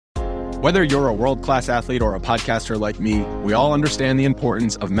Whether you're a world-class athlete or a podcaster like me, we all understand the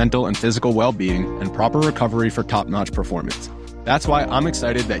importance of mental and physical well-being and proper recovery for top-notch performance. That's why I'm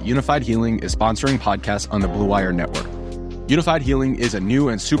excited that Unified Healing is sponsoring podcasts on the Blue Wire Network. Unified Healing is a new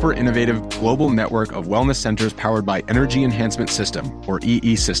and super innovative global network of wellness centers powered by Energy Enhancement System, or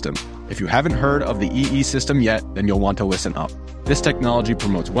EE System. If you haven't heard of the EE System yet, then you'll want to listen up. This technology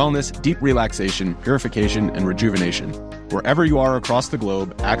promotes wellness, deep relaxation, purification, and rejuvenation. Wherever you are across the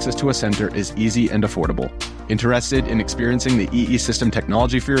globe, access to a center is easy and affordable. Interested in experiencing the EE System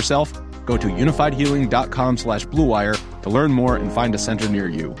technology for yourself? Go to unifiedhealing.com/bluewire to learn more and find a center near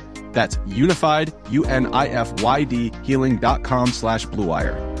you. That's unified, UNIFYD,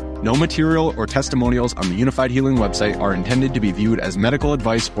 healing.com/bluewire. No material or testimonials on the Unified Healing website are intended to be viewed as medical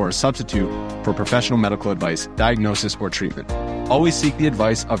advice or a substitute for professional medical advice, diagnosis, or treatment. Always seek the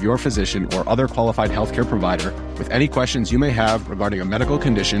advice of your physician or other qualified healthcare provider with any questions you may have regarding a medical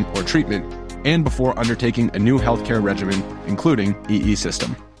condition or treatment and before undertaking a new healthcare regimen, including EE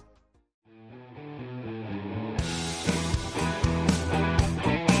System.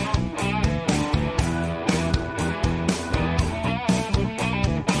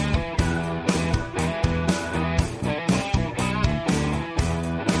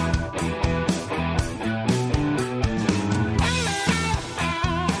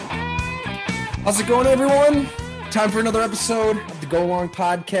 How's it going, everyone? Time for another episode of the Go Long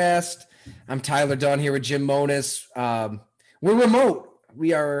Podcast. I'm Tyler Dunn here with Jim Monis. We're remote.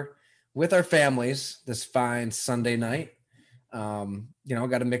 We are with our families this fine Sunday night. Got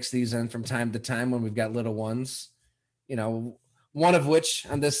to mix these in from time to time when we've got little ones. One of which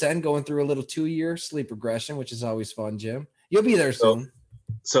on this end going through a little 2-year sleep regression, which is always fun, Jim. You'll be there soon.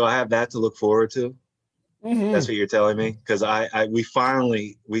 So I have that to look forward to. Mm-hmm. That's what you're telling me, because we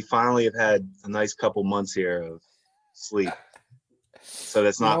finally have had a nice couple months here of sleep. So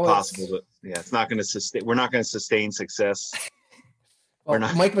that's not possible. But yeah, it's not going to sustain. We're not going to sustain success.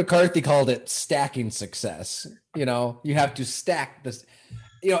 Mike McCarthy called it stacking success. You have to stack this.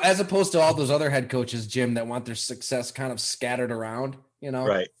 As opposed to all those other head coaches, Jim, that want their success kind of scattered around.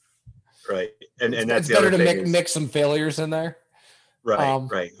 Right. And that's it's better to mix some failures in there.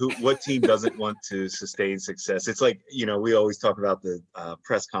 Right. What team doesn't want to sustain success? It's like, we always talk about the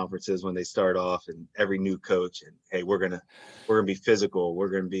press conferences when they start off, and every new coach, and hey, we're gonna be physical, we're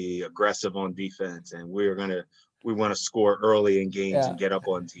gonna be aggressive on defense, and we want to score early in games and get up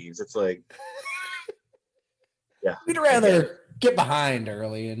on teams. It's like, yeah, we'd rather get behind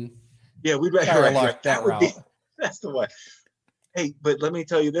early and we'd rather that route. That's the way. Hey, but let me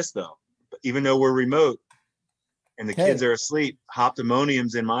tell you this though, even though we're remote and the kids are asleep,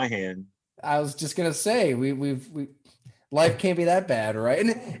 Hoptimonium's in my hand. I was just gonna say we life can't be that bad, right?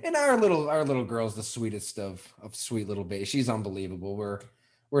 And our little girl's the sweetest of sweet little baby. She's unbelievable.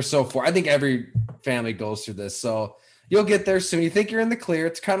 We're so far. I think every family goes through this, so you'll get there soon. You think you're in the clear.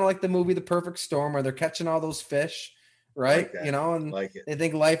 It's kind of like the movie The Perfect Storm, where they're catching all those fish, right? And they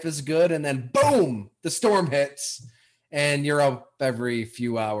think life is good, and then boom, the storm hits, and you're up every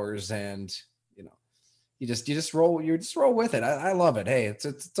few hours, and you just roll with it. I love it. Hey,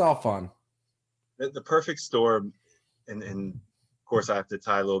 it's all fun. The Perfect Storm, and of course I have to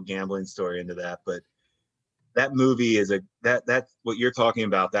tie a little gambling story into that, but that movie is that's what you're talking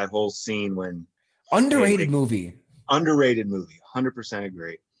about, that whole scene when underrated movie, 100%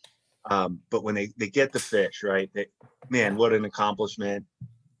 agree. But when they get the fish, right? What an accomplishment.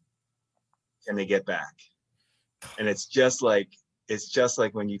 Can they get back? And it's just like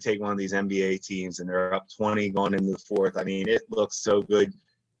when you take one of these NBA teams and they're up 20 going into the fourth. I mean, it looks so good.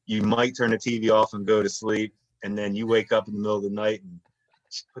 You might turn the TV off and go to sleep, and then you wake up in the middle of the night and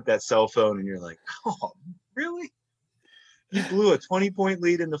put that cell phone, and you're like, oh, really? You blew a 20-point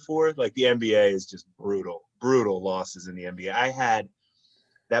lead in the fourth? Like, the NBA is just brutal losses in the NBA. I had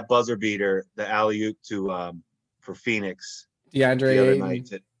that buzzer beater, the alley-oop for Phoenix DeAndre the other night.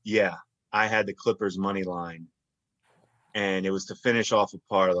 I had the Clippers money line. And it was to finish off a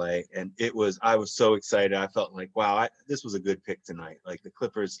parlay, and I was so excited. I felt like, wow, this was a good pick tonight. Like the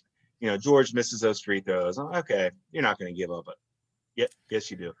Clippers, George misses those free throws. I'm like, okay, you're not going to give up, but yes,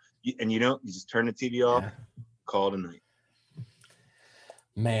 you do. You just turn the TV off, call it a night.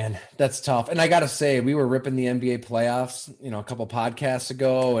 Man, that's tough. And I got to say, we were ripping the NBA playoffs, a couple podcasts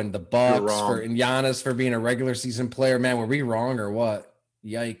ago, and the Bucks and Giannis for being a regular season player. Man, were we wrong or what?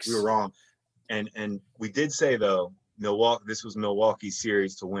 Yikes. We were wrong. And we did say, though, this was Milwaukee's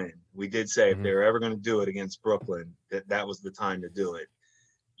series to win. We did say if they were ever going to do it against Brooklyn, that was the time to do it.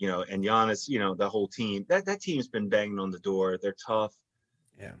 And Giannis, the whole team, that team's been banging on the door. They're tough.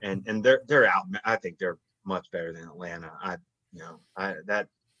 Yeah. And they're out. I think they're much better than Atlanta.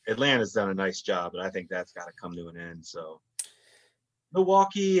 Atlanta's done a nice job, but I think that's got to come to an end. So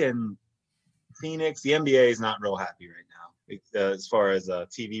Milwaukee and Phoenix, the NBA is not real happy right now as far as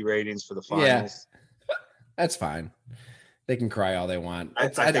TV ratings for the finals. Yeah, that's fine. They can cry all they want. I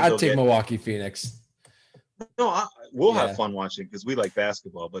think I'd take Milwaukee, Phoenix. No, we'll have fun watching because we like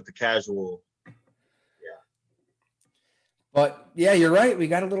basketball, but the casual, yeah. But yeah, you're right. We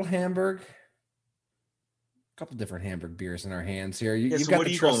got a little Hamburg. A couple different Hamburg beers in our hands here. You've got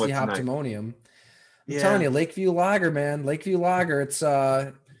the trusty Hoptimonium. I'm telling you, Lakeview Lager, man. Lakeview Lager. It's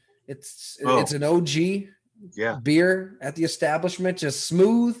an OG beer at the establishment. Just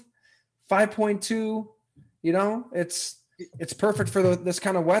smooth, 5.2. You know, it's perfect for this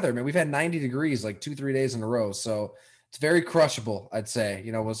kind of weather, man. We've had 90 degrees like 2-3 days in a row, so it's very crushable. I'd say.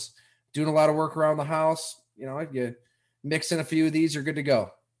 You know, was doing a lot of work around the house. You know, if you mix in a few of these, you're good to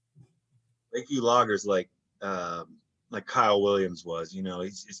go. Lakeview Lager's like Kyle Williams was. You know,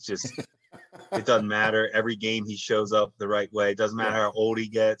 it's just. It doesn't matter. Every game he shows up the right way. It doesn't matter how old he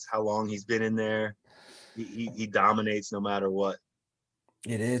gets, how long he's been in there. He dominates no matter what.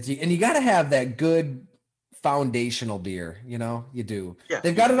 It is. And you got to have that good foundational beer. You know, you do. Yeah,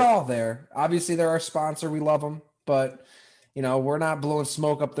 they've got it all there. Obviously, they're our sponsor. We love them. But, you know, we're not blowing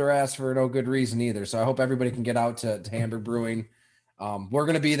smoke up their ass for no good reason either. So I hope everybody can get out to Hamburg Brewing. We're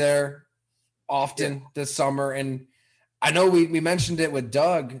going to be there often this summer. And I know we mentioned it with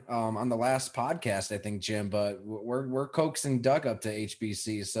Doug on the last podcast, I think, Jim, but we're coaxing Doug up to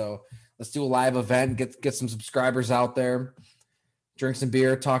HBC. So let's do a live event, get some subscribers out there, drink some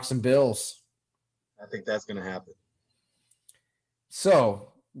beer, talk some Bills. I think that's going to happen.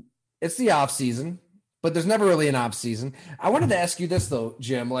 So it's the off season, but there's never really an off season. I wanted to ask you this though,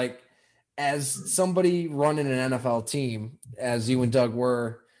 Jim, like as somebody running an NFL team, as you and Doug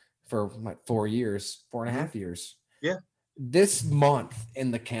were for 4 years, 4.5 years. Yeah. This month in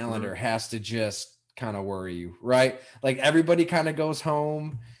the calendar has to just kind of worry you, right? Like everybody kind of goes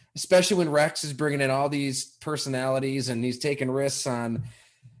home, especially when Rex is bringing in all these personalities and he's taking risks on,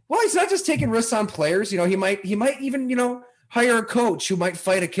 well, he's not just taking risks on players. You know, he might even, you know, hire a coach who might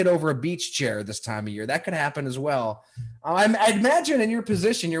fight a kid over a beach chair this time of year. That could happen as well. I'd imagine in your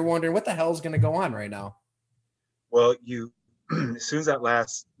position, you're wondering what the hell is going to go on right now. Well, as soon as that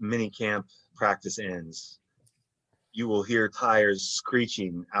last mini camp practice ends, you will hear tires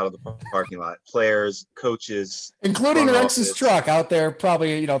screeching out of the parking lot. Players, coaches, including Rex's truck out there,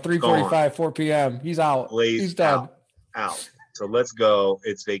 probably 3:45, 4 p.m. He's out. He's done. Out. So let's go.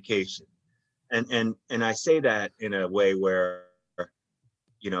 It's vacation, and I say that in a way where,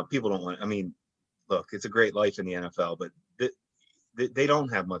 people don't want. I mean, look, it's a great life in the NFL, but they don't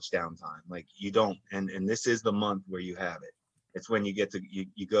have much downtime. Like you don't, and this is the month where you have it. It's when you get to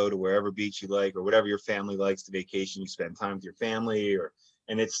you go to wherever beach you like or whatever your family likes to vacation. You spend time with your family,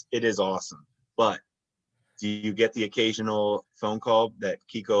 and it is awesome. But do you get the occasional phone call that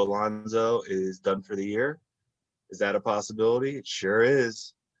Kiko Alonso is done for the year? Is that a possibility? It sure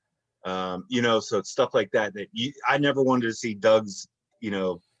is. So it's stuff like that I never wanted to see Doug's,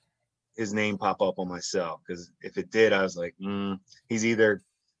 his name pop up on my cell, because if it did, I was like, he's either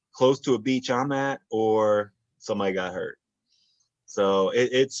close to a beach I'm at or somebody got hurt. So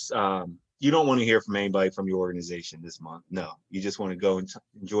it's you don't want to hear from anybody from your organization this month. No, you just want to go and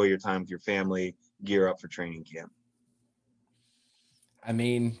enjoy your time with your family, gear up for training camp. I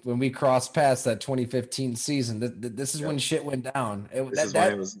mean, when we crossed past that 2015 season, this is when shit went down.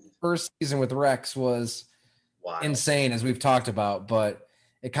 That first season with Rex was insane, as we've talked about. But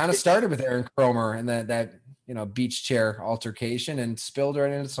it kind of started with Aaron Cromer and that beach chair altercation and spilled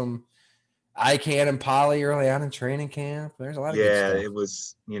right into some ICANN and Poly early on in training camp. There's a lot of good stuff. It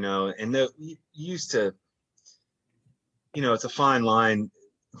was, and you used to, it's a fine line,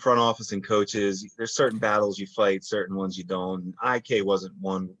 front office and coaches. There's certain battles you fight, certain ones you don't. IK wasn't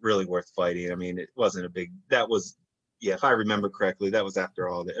one really worth fighting. I mean, it wasn't if I remember correctly, that was after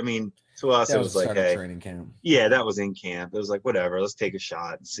all that. I mean, to us, it was like, hey, training camp. Yeah, that was in camp. It was like, whatever, let's take a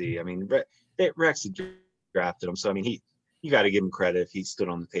shot and see. I mean, Rex had drafted him. So, I mean, you got to give him credit if he stood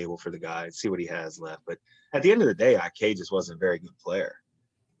on the table for the guy and see what he has left. But at the end of the day, IK just wasn't a very good player.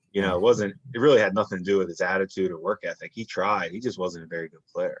 It really had nothing to do with his attitude or work ethic. He tried. He just wasn't a very good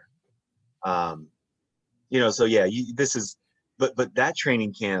player. So yeah, but that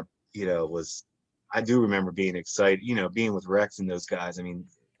training camp, I do remember being excited, being with Rex and those guys. I mean,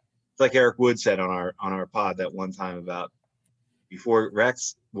 it's like Eric Wood said on our pod that one time about before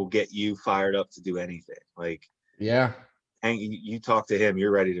Rex will get you fired up to do anything. Like, yeah. And you talk to him, you're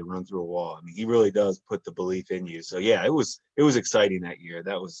ready to run through a wall. I mean, he really does put the belief in you. So yeah, it was exciting that year.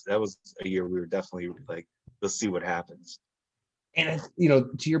 That was a year we were definitely like, let's see what happens. And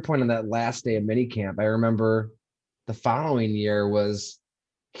to your point on that last day of minicamp, I remember the following year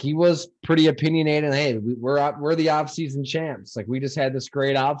he was pretty opinionated. Hey, we're the off-season champs. Like, we just had this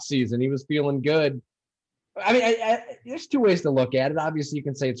great off-season. He was feeling good. I mean, there's two ways to look at it. Obviously, you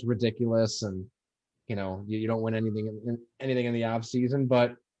can say it's ridiculous, and you don't win anything in the off-season.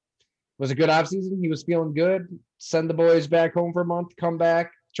 But it was a good off-season. He was feeling good. Send the boys back home for a month. Come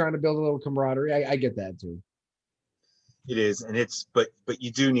back, trying to build a little camaraderie. I get that too. It is, and but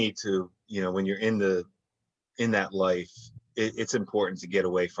you do need to, when you're in that life, it's important to get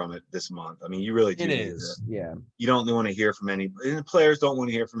away from it this month. I mean, you really do. It is, yeah. You don't want to hear from anybody, and the players don't want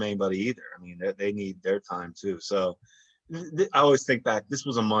to hear from anybody either. I mean, they need their time too. So I always think back. This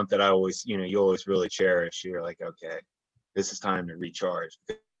was a month that I always, you always really cherish. You're like, okay, this is time to recharge.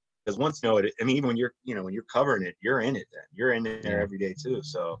 Because once it, I mean, even when you're covering it, you're in it. Then you're in there every day too.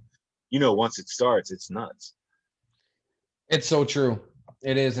 So once it starts, it's nuts. It's so true.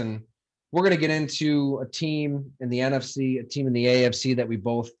 It is. And we're going to get into a team in the NFC, a team in the AFC that we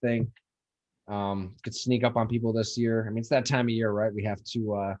both think could sneak up on people this year. I mean, it's that time of year, right? We have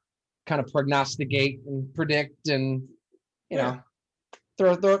to kind of prognosticate and predict and,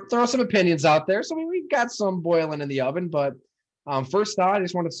 throw some opinions out there. So we've got some boiling in the oven. But first off, I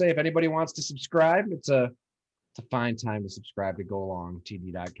just want to say, if anybody wants to subscribe, it's a fine time to subscribe to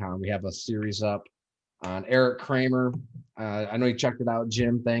GoAlongTV.com. We have a series up on Eric Kramer. I know you checked it out,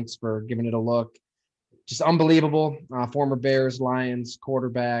 Jim. Thanks for giving it a look. Just unbelievable. Former Bears, Lions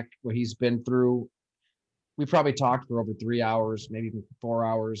quarterback, what he's been through. We probably talked for over 3 hours, maybe even 4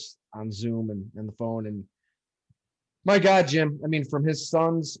 hours on Zoom and the phone. And my God, Jim, I mean, from his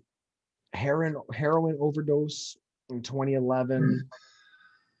son's heroin overdose in 2011,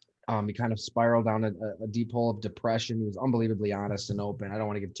 he kind of spiraled down a deep hole of depression. He was unbelievably honest and open. I don't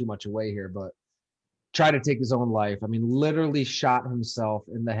want to give too much away here, but tried to take his own life. I mean, literally shot himself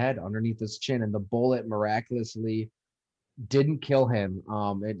in the head underneath his chin, and the bullet miraculously didn't kill him.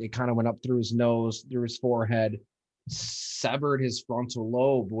 It kind of went up through his nose, through his forehead, severed his frontal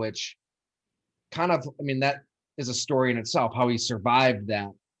lobe, which kind of, I mean, that is a story in itself, how he survived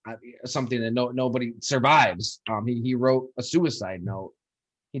that. Something that nobody survives. He wrote a suicide note.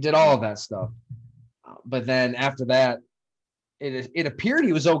 He did all of that stuff. But then after that, it appeared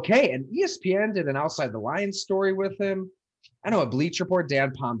he was okay. And ESPN did an Outside the Lines story with him. I know at Bleacher Report,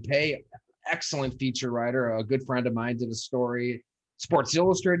 Dan Pompei, excellent feature writer, a good friend of mine, did a story. Sports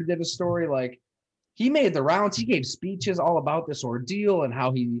Illustrated did a story. Like, he made the rounds. He gave speeches all about this ordeal and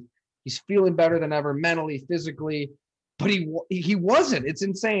how he's feeling better than ever, mentally, physically. But he wasn't. It's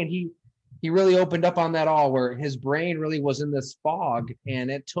insane. He really opened up on that all, where his brain really was in this fog,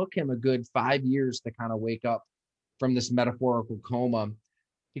 and it took him a good 5 years to kind of wake up from this metaphorical coma,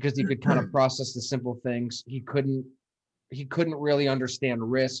 because he could kind of process the simple things. He couldn't really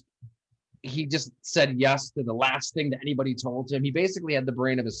understand risk. He just said yes to the last thing that anybody told him. He basically had the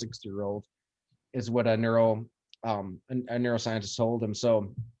brain of a 60-year-old, is what a neuroscientist told him.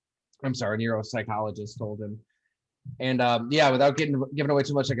 So, I'm sorry, a neuropsychologist told him. And without giving away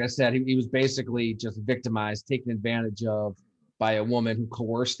too much, like I said, he was basically just victimized, taken advantage of by a woman who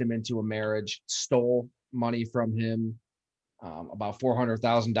coerced him into a marriage, stole money from him, about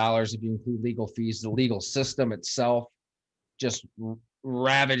 $400,000 if you include legal fees. The legal system itself just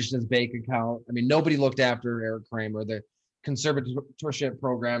ravaged his bank account. I mean, nobody looked after Eric Kramer. The conservatorship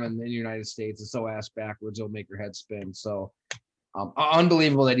program in the United States is so ass backwards, it'll make your head spin. So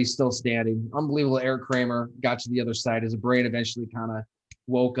unbelievable that he's still standing. Unbelievable Eric Kramer got to the other side. His brain eventually kind of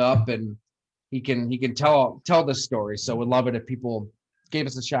woke up, and he can tell this story. So would love it if people gave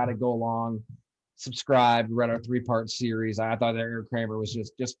us a shot at Go Along, subscribed, read our 3-part series. I thought Eric Kramer was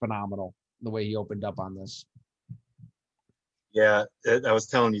just phenomenal, the way he opened up on this. Yeah, I was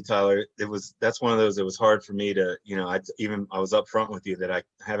telling you, Tyler, that's one of those, it was hard for me to, I was up front with you that I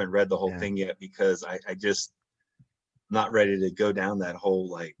haven't read the whole thing yet, because I just not ready to go down that whole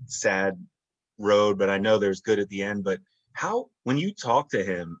like sad road, but I know there's good at the end. But when you talk to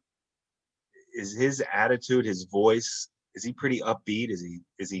him, is his attitude, his voice, is he pretty upbeat?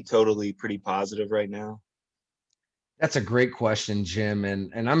 Is he totally pretty positive right now? That's a great question, Jim.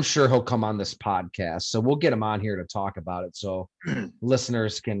 And I'm sure he'll come on this podcast. So we'll get him on here to talk about it, so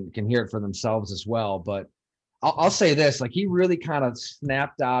listeners can hear it for themselves as well. But I'll say this, like, he really kind of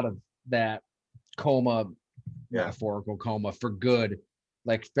snapped out of that coma, metaphorical coma, for good,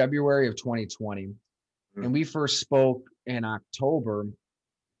 like February of 2020. And we first spoke in October,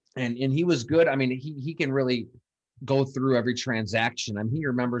 and he was good. I mean, he can really go through every transaction. I mean, he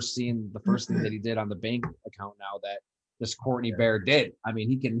remembers seeing the first thing that he did on the bank account now that this Courtney Bear did. I mean,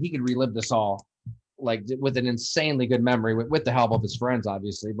 he can relive this all like with an insanely good memory with the help of his friends,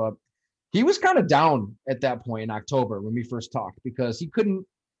 obviously. But he was kind of down at that point in October when we first talked because he couldn't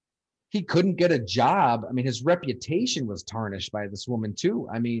get a job. I mean, his reputation was tarnished by this woman too.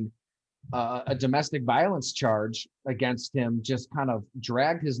 I mean, a domestic violence charge against him just kind of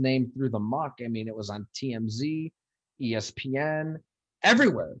dragged his name through the muck. I mean, it was on TMZ, ESPN,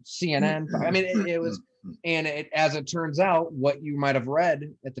 everywhere, CNN. I mean, it was, and as it turns out, what you might have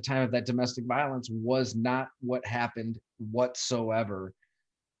read at the time of that domestic violence was not what happened whatsoever,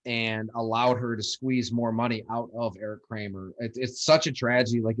 and allowed her to squeeze more money out of Eric Kramer. It's such a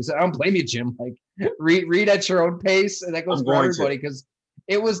tragedy. Like you said, I don't blame you, Jim. Like read at your own pace, and that goes for everybody because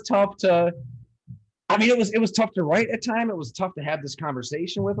it was tough to. I mean, it was tough to write at time. It was tough to have this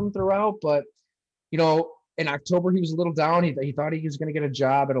conversation with him throughout. But you know, in October he was a little down. He thought he was going to get a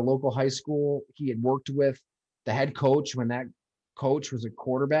job at a local high school. He had worked with the head coach when that coach was a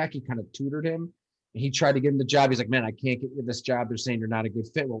quarterback. He kind of tutored him. He tried to get him the job. He's like, man, I can't get you this job. They're saying you're not a good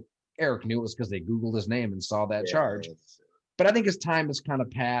fit. Well, Eric knew it was because they Googled his name and saw that charge. But I think his time has kind of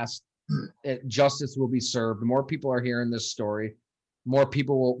passed. Justice will be served. The more people are hearing this story, more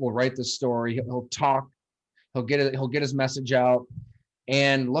people will write this story. He'll talk. He'll get his message out.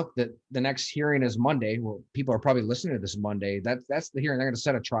 And look, the next hearing is Monday. Well, people are probably listening to this Monday. That's the hearing. They're going to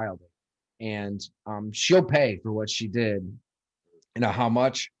set a trial date. And she'll pay for what she did. You know how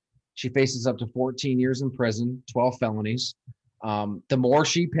much? She faces up to 14 years in prison, 12 felonies. The more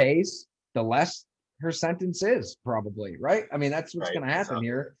she pays, the less her sentence is probably, right? I mean, that's what's going to happen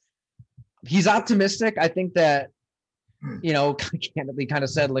here. He's optimistic. I think that, you know, candidly kind of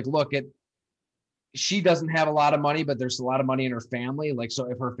said, like, look, she doesn't have a lot of money, but there's a lot of money in her family. Like, so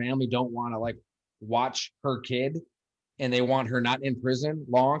if her family don't want to like watch her kid and they want her not in prison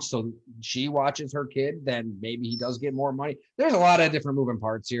long, so she watches her kid, then maybe he does get more money. There's a lot of different moving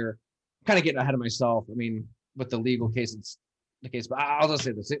parts here. I'm kind of getting ahead of myself. I mean, with the legal case, it's the case, but I'll just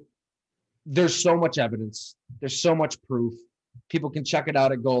say this. There's so much evidence. There's so much proof. People can check it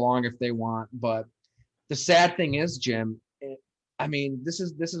out at Go Long if they want. But the sad thing is, Jim, I mean, this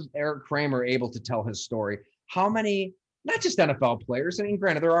is Eric Kramer able to tell his story. How many, not just NFL players, I mean,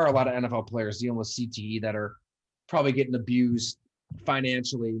 granted, there are a lot of NFL players dealing with CTE that are probably getting abused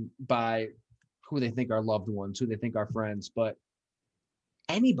financially by who they think are loved ones, who they think are friends, but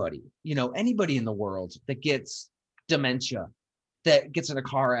anybody in the world that gets dementia, that gets in a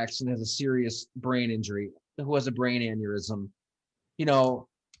car accident, has a serious brain injury, who has a brain aneurysm, you know,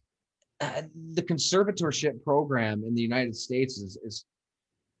 the conservatorship program in the United States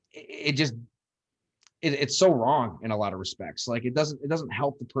it's so wrong in a lot of respects. Like it doesn't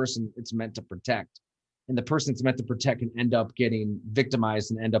help the person it's meant to protect. And the person it's meant to protect can end up getting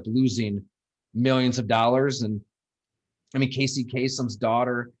victimized and end up losing millions of dollars. And I mean, Casey Kasem's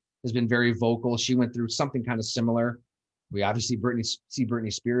daughter has been very vocal. She went through something kind of similar. We obviously see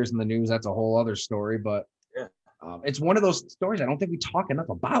Britney Spears in the news. That's a whole other story, but yeah. It's one of those stories I don't think we talk enough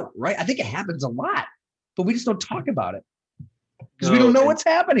about, right? I think it happens a lot, but we just don't talk about it because we don't know what's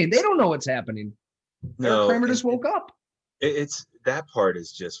happening. They don't know what's happening. Eric Kramer just woke up. It's that part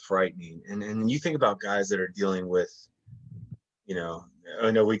is just frightening. And you think about guys that are dealing with, you know,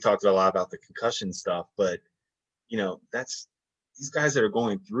 I know we talked a lot about the concussion stuff, but you know, that's these guys that are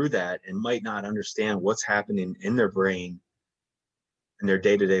going through that and might not understand what's happening in their brain in their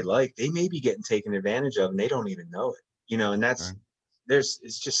day-to-day life. They may be getting taken advantage of and they don't even know it, you know, and that's,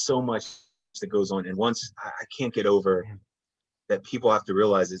 it's just so much that goes on. And once I can't get over that people have to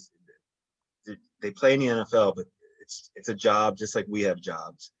realize is they play in the NFL, but it's a job just like we have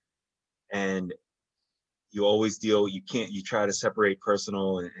jobs. And you always you try to separate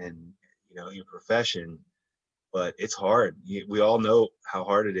personal and you know, your profession, but it's hard. We all know how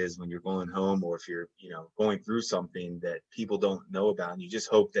hard it is when you're going home or if you're, you know, going through something that people don't know about. And you just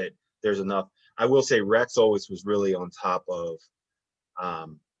hope that there's enough. I will say Rex always was really on top of,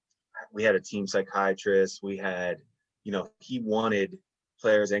 we had a team psychiatrist. We had, you know, he wanted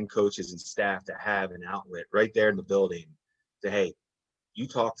players and coaches and staff to have an outlet right there in the building to, hey, you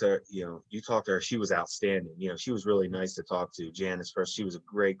talk to her. She was outstanding. You know, she was really nice to talk to. Janice first. She was a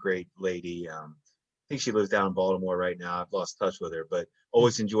great lady. I think she lives down in Baltimore right now. I've lost touch with her, but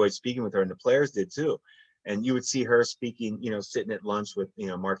always enjoyed speaking with her, and the players did too. And you would see her speaking, you know, sitting at lunch with, you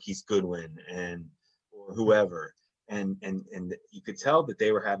know, Marquise Goodwin or whoever. And you could tell that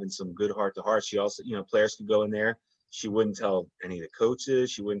they were having some good heart to heart. She also, you know, players could go in there. She wouldn't tell any of the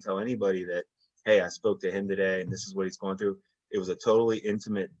coaches. She wouldn't tell anybody that, hey, I spoke to him today and this is what he's going through. It was a totally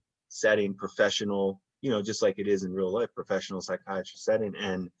intimate setting, professional, you know, just like it is in real life, professional psychiatry setting.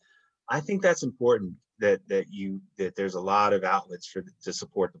 And I think that's important. that there's a lot of outlets to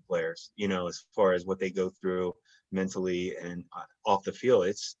support the players, as far as what they go through mentally and off the field.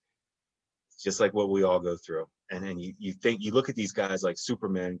 It's just like what we all go through. And then you look at these guys like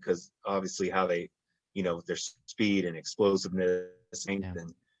Superman, because obviously how they, with their speed and explosiveness,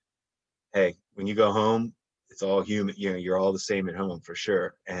 and hey, when you go home, it's all human. You're all the same at home for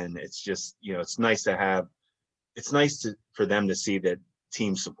sure. And it's just, it's nice for them to see that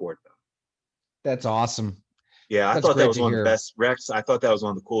teams support them. That's awesome. Yeah, I thought that was one of the best. Rex, I thought that was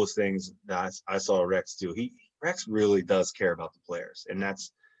one of the coolest things that I saw Rex do. Rex really does care about the players, and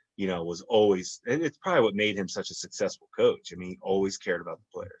that's, was always, and it's probably what made him such a successful coach. I mean, he always cared about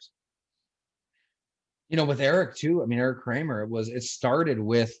the players. With Eric too. I mean, Eric Kramer, it started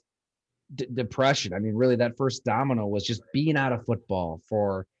with depression. I mean, really, that first domino was just being out of football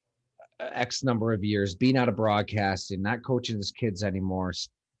for X number of years, being out of broadcasting, not coaching his kids anymore,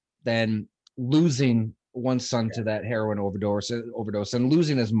 then losing one son to that heroin overdose, and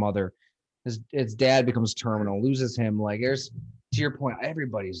losing his mother. His dad becomes terminal, loses him. Like, there's, to your point,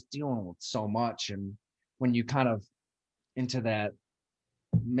 everybody's dealing with so much. And when you kind of into that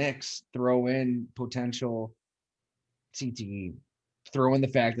mix, throw in potential CTE, throw in the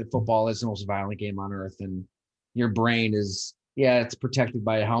fact that football is the most violent game on earth, and your brain is, it's protected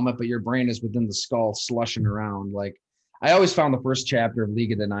by a helmet, but your brain is within the skull slushing around. Like, I always found the first chapter of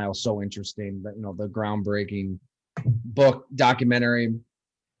League of Denial so interesting, that, the groundbreaking book documentary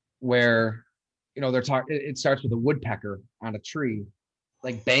where, they're talking, it starts with a woodpecker on a tree,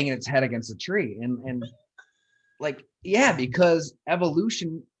 like banging its head against a tree. And like, because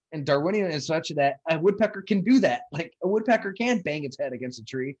evolution and Darwinian is such that a woodpecker can do that. Like, a woodpecker can bang its head against a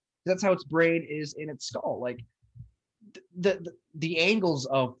tree. That's how its brain is in its skull. Like, the angles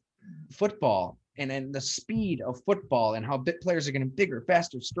of football and the speed of football and how players are getting bigger,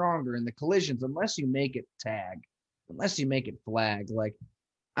 faster, stronger, and the collisions, unless you make it tag, unless you make it flag. Like,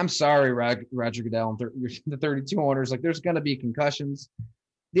 I'm sorry, Roger Goodell and the 32 owners, like, there's going to be concussions.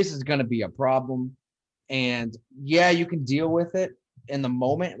 This is going to be a problem. And you can deal with it in the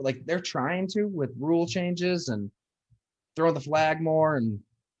moment. Like, they're trying to, with rule changes and throwing the flag more and,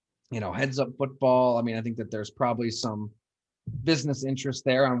 heads up football. I mean, I think that there's probably some business interest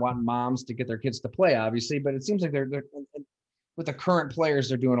there on wanting moms to get their kids to play, obviously, but it seems like they're with the current players,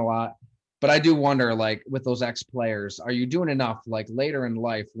 they're doing a lot. But I do wonder, like, with those ex-players, are you doing enough, like, later in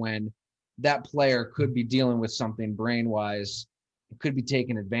life when that player could be dealing with something brain-wise, could be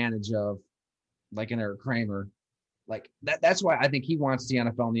taken advantage of, like an Eric Kramer? Like, that's why I think he wants the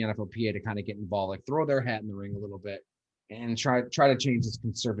NFL and the NFLPA to kind of get involved, like, throw their hat in the ring a little bit and try to change this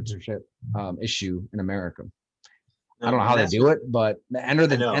conservatorship issue in America. I don't know how they do it, but enter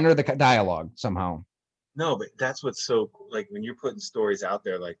the dialogue somehow. No, but that's what's so, like, when you're putting stories out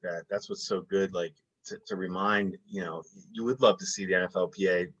there like that, that's what's so good, like, to remind, you would love to see the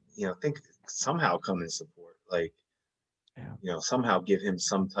NFLPA, think somehow come and support, like, somehow give him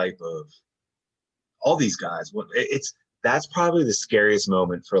some type of, all these guys. That's probably the scariest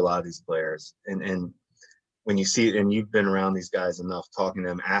moment for a lot of these players. And when you see it, and you've been around these guys enough, talking to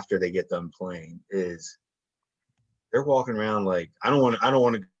them after they get done playing, is they're walking around like, I don't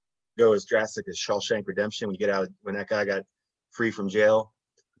want to go as drastic as Shawshank Redemption when you get out, when that guy got free from jail,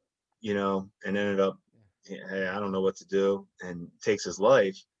 and ended up, hey, I don't know what to do, and takes his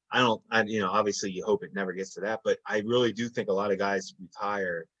life. Obviously you hope it never gets to that, but I really do think a lot of guys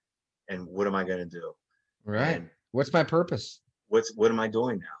retire, and what am I going to do? Right. And what's my purpose? What am I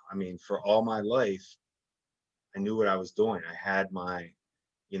doing now? I mean, for all my life, I knew what I was doing. I had my,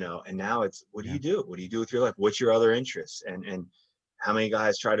 and now it's, what do you do? What do you do with your life? What's your other interests? And how many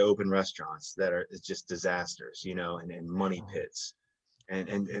guys try to open restaurants that are just disasters, and money pits,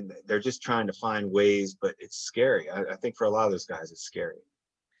 and they're just trying to find ways, but it's scary. I think for a lot of those guys, it's scary.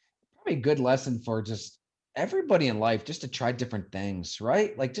 Probably a good lesson for just everybody in life, just to try different things,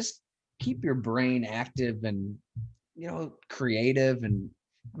 right? Like, just keep your brain active and, creative, and,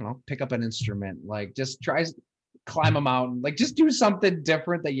 I don't know, pick up an instrument, like, just climb a mountain, like, just do something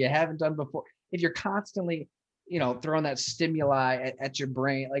different that you haven't done before. If you're constantly, throwing that stimuli at your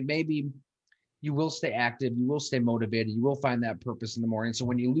brain, like, maybe you will stay active, you will stay motivated, you will find that purpose in the morning. So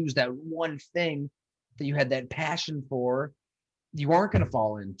when you lose that one thing that you had that passion for, you aren't going to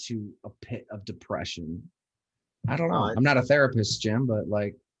fall into a pit of depression. I don't know. I'm not a therapist, Jim, but,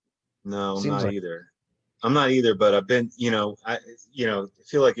 like, no, I'm not either. I'm not either, but I've been, I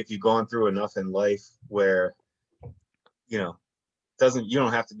feel like if you've gone through enough in life where, you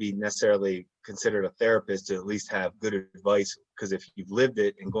don't have to be necessarily considered a therapist to at least have good advice, because if you've lived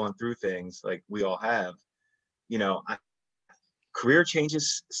it and gone through things like we all have, career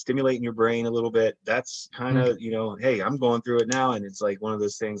changes stimulating your brain a little bit. That's kind of, hey, I'm going through it now. And it's like one of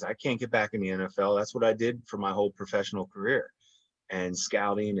those things, I can't get back in the NFL. That's what I did for my whole professional career, and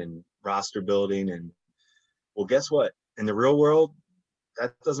scouting and roster building. And well, guess what? In the real world,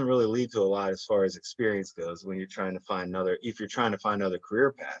 that doesn't really lead to a lot as far as experience goes when you're trying to find another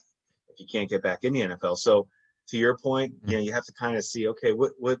career path, if you can't get back in the NFL. So to your point, you have to kind of see, okay,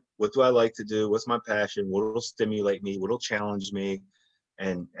 what do I like to do? What's my passion? What will stimulate me? What will challenge me?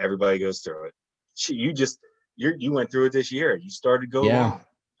 And everybody goes through it. You went through it this year. You started going on.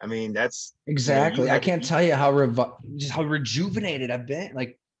 I mean, that's exactly. I can't tell you how rejuvenated I've been.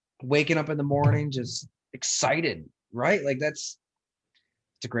 Like waking up in the morning, just excited, right? Like it's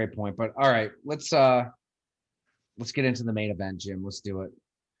a great point. But all right, let's get into the main event, Jim. Let's do it.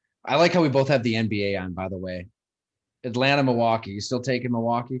 I like how we both have the NBA on, by the way. Atlanta, Milwaukee. You still taking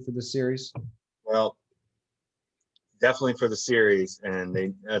Milwaukee for the series? Well, definitely for the series, and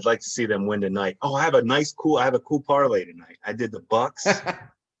I'd like to see them win tonight. Oh, I have a cool parlay tonight. I did the Bucks.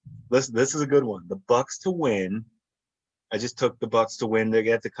 Listen, this is a good one. The Bucks to win. I just took the Bucks to win. They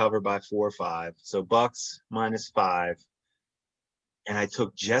get to cover by 4 or 5. So Bucks -5. And I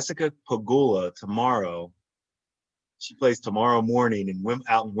took Jessica Pegula tomorrow. She plays tomorrow morning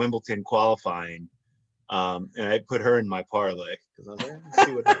out in Wimbledon qualifying. And I put her in my parlay because I was like, let's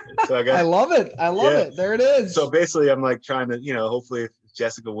see what happens. So I love it. I love it. There it is. So basically, I'm like trying to, hopefully if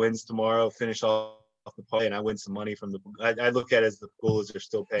Jessica wins tomorrow, finish off the parlay, and I win some money from I look at it as the Pegulas are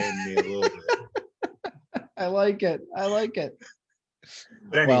still paying me a little bit. I like it.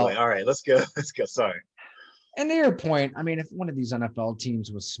 But anyway, all right, let's go. Sorry. And to your point, I mean, if one of these NFL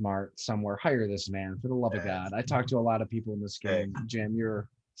teams was smart somewhere, hire this man, for the love of God. I talk to a lot of people in this game. Jim, you're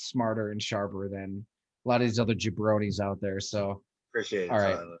smarter and sharper than a lot of these other jabronis out there. So appreciate it. All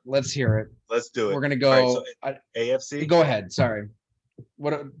right, Tyler. let's hear it. Let's do it. We're gonna go AFC. Go ahead. Sorry.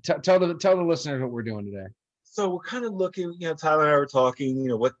 Tell the listeners what we're doing today. So we're kind of looking. Tyler and I were talking.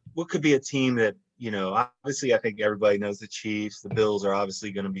 What could be a team that obviously I think everybody knows the Chiefs. The Bills are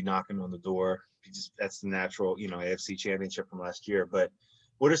obviously going to be knocking on the door. That's the natural AFC championship from last year. But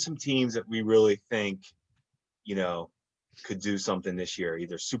what are some teams that we really think could do something this year,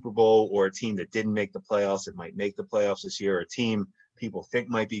 either Super Bowl or a team that didn't make the playoffs that might make the playoffs this year, or a team people think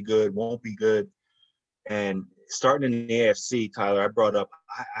might be good, won't be good. And starting in the AFC, Tyler, I brought up,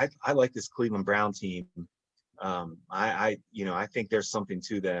 I like this Cleveland Brown team. I think there's something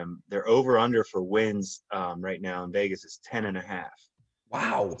to them. They're over under for wins right now in Vegas is 10.5.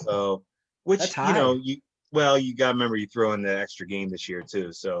 Wow. So, which, you got to remember you throw in the extra game this year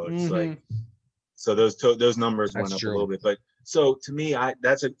too. So it's like, so those numbers went up a little bit, but so to me,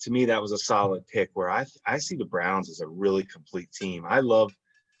 that was a solid pick where I see the Browns as a really complete team.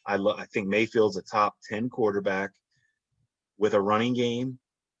 I think Mayfield's a top 10 quarterback with a running game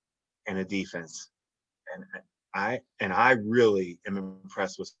and a defense. And I really am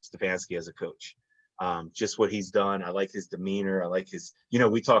impressed with Stefanski as a coach. Just what he's done. I like his demeanor. I like his,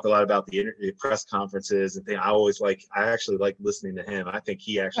 we talk a lot about the press conferences and things. I actually like listening to him. I think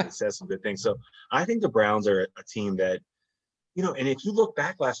he actually says some good things. So I think the Browns are a team that, and if you look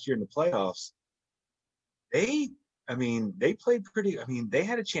back last year in the playoffs, they played pretty, they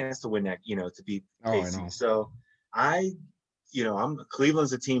had a chance to win that, to beat KC. So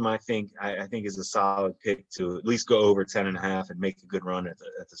Cleveland's a team I think is a solid pick to at least go over 10.5 and make a good run at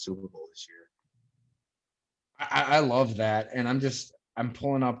the Super Bowl this year. I love that. And I'm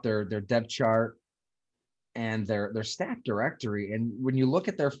pulling up their depth chart and their staff directory. And when you look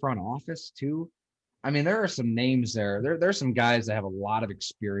at their front office too, there are some names there. There's some guys that have a lot of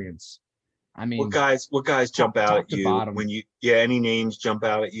experience. What guys jump out at you when any names jump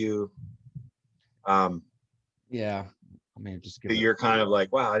out at you? Just you're kind of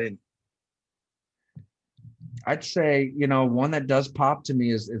like, wow, I didn't. I'd say, one that does pop to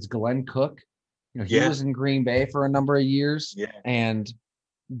me is Glenn Cook. He was in Green Bay for a number of years and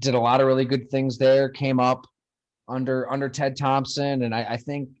did a lot of really good things there, came up under Ted Thompson. And I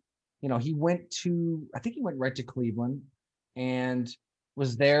think, he went right to Cleveland and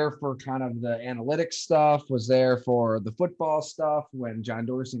was there for kind of the analytics stuff, was there for the football stuff when John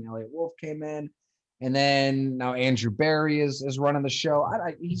Dorsey and Elliott Wolf came in. And then now Andrew Berry is running the show.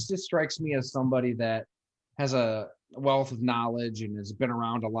 He just strikes me as somebody that has a wealth of knowledge and has been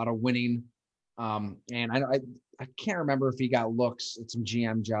around a lot of winning. And I can't remember if he got looks at some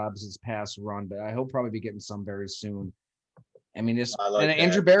GM jobs his past run, but I hope probably be getting some very soon.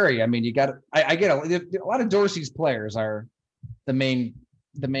 Andrew Berry. I get a lot of Dorsey's players are the main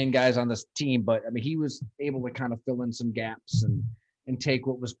guys on this team, but he was able to kind of fill in some gaps and and take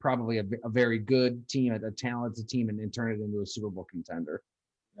what was probably a very good team, a talented team, and turn it into a Super Bowl contender.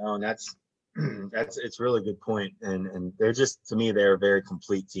 No, and that's it's really good point. And they're just, to me, they're a very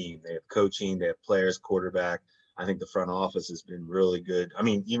complete team. They have coaching, they have players, quarterback. I think the front office has been really good. I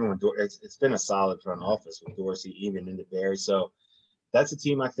mean, even when it's been a solid front office with Dorsey, even into Barry. So that's a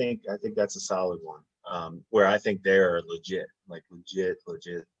team. I think that's a solid one. Where I think they're legit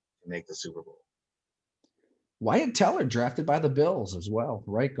to make the Super Bowl. Wyatt Teller drafted by the Bills as well,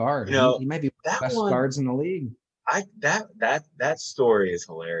 right guard. You know, he might be one of the best guards in the league. That story is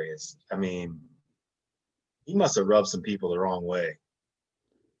hilarious. I mean, he must have rubbed some people the wrong way.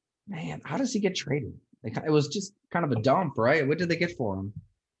 Man, how does he get traded? It was just kind of a dump, right? What did they get for him?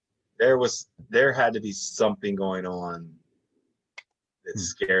 There had to be something going on that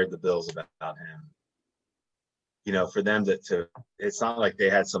scared the Bills about him. You know, for them to it's not like they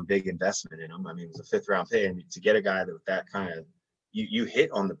had some big investment in him. I mean, it was a 5th round pick, and to get a guy that kind of you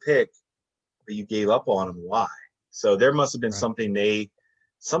hit on the pick, but you gave up on him. Why? So there must have been something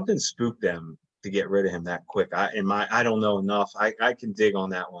spooked them to get rid of him that quick. I don't know enough. I can dig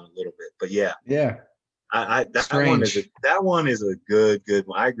on that one a little bit, but yeah. That one is a good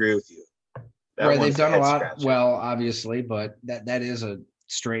one. I agree with you. Right, they've done a lot well, obviously, but that is a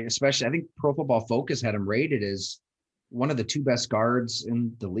straight, especially I think Pro Football Focus had him rated as one of the 2 best guards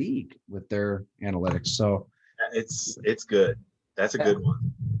in the league with their analytics. So it's good. That's a good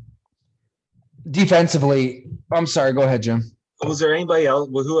one. Defensively, I'm sorry, go ahead, Jim. Was there anybody else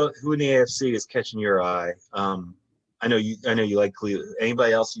who in the AFC is catching your eye? I know you like Cleveland.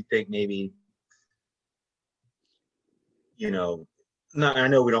 Anybody else you think maybe, you know, I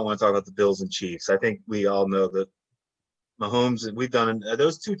know we don't want to talk about the Bills and Chiefs. I think we all know that Mahomes, we've done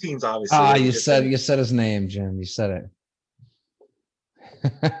those 2 teams, obviously. You said his name, Jim. You said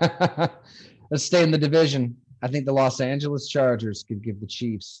it. Let's stay in the division. I think the Los Angeles Chargers could give the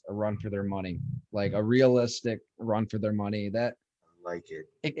Chiefs a run for their money, like a realistic run for their money. That I like it.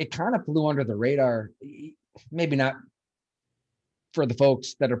 It kind of flew under the radar. Maybe not for the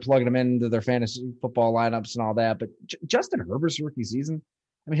folks that are plugging them into their fantasy football lineups and all that, but Justin Herbert's rookie season,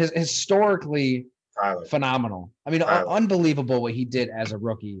 I mean, historically phenomenal. I mean, unbelievable what he did as a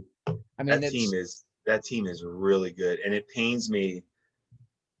rookie. I mean, that team is really good, and it pains me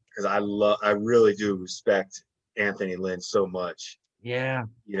because I really do respect Anthony Lynn so much. Yeah.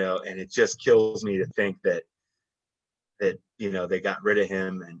 You know, and it just kills me to think that you know, they got rid of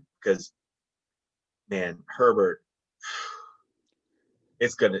him, and because, man, Herbert,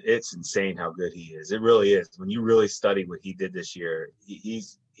 it's insane how good he is. It really is. When you really study what he did this year, he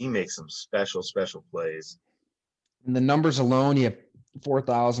makes some special plays. And the numbers alone, you have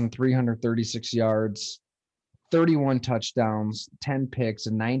 4,336 yards, 31 touchdowns, 10 picks,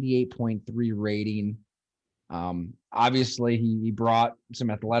 a 98.3 rating. Obviously, he brought some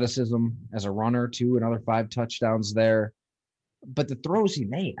athleticism as a runner too, another 5 touchdowns there. But the throws he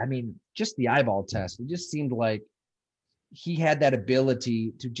made, I mean, just the eyeball test, it just seemed like he had that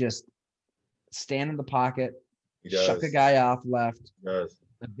ability to just stand in the pocket, shuck a guy off left,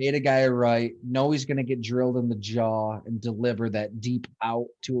 bait a guy right, know he's going to get drilled in the jaw and deliver that deep out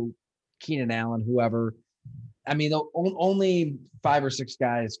to Keenan Allen, whoever. I mean, only 5 or 6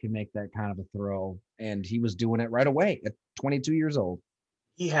 guys can make that kind of a throw, and he was doing it right away at 22 years old.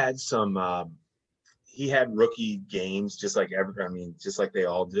 He had he had rookie games, just like they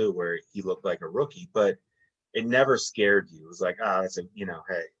all do, where he looked like a rookie, but it never scared you. It was like,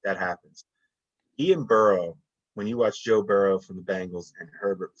 hey, that happens. He and Burrow, when you watch Joe Burrow from the Bengals and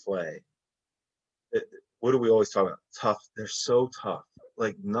Herbert play, what do we always talk about? Tough. They're so tough.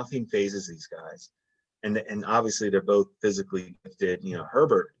 Like, nothing phases these guys. And obviously they're both physically gifted. You know,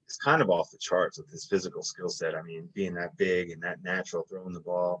 Herbert is kind of off the charts with his physical skill set. I mean, being that big and that natural throwing the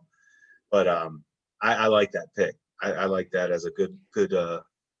ball. But I like that pick. I like that as a good.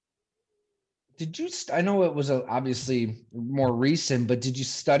 Did you? I know it was obviously more recent, but did you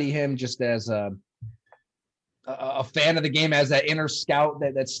study him just as a fan of the game, as that inner scout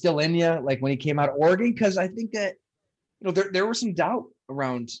that's still in you, like when he came out of Oregon? Because I think that, you know, there was some doubt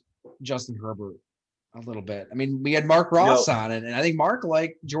around Justin Herbert a little bit. I mean, we had Mark Ross on it, and I think Mark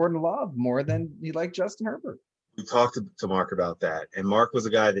liked Jordan Love more than he liked Justin Herbert. We talked to Mark about that, and Mark was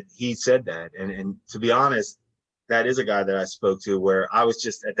a guy that he said that, and to be honest, that is a guy that I spoke to where I was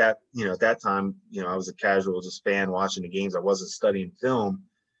just at that time, I was a casual just fan watching the games. I wasn't studying film,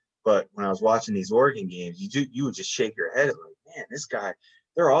 but when I was watching these Oregon games, you would just shake your head like, man, this guy,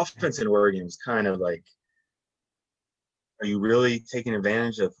 their offense in Oregon was kind of like, are you really taking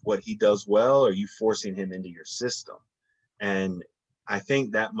advantage of what he does well? Or are you forcing him into your system? And I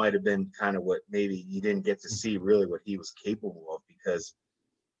think that might have been kind of what maybe you didn't get to see really what he was capable of, because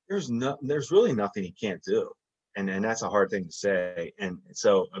there's really nothing he can't do. And that's a hard thing to say. And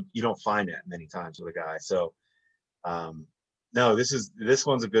so you don't find that many times with a guy. So no, this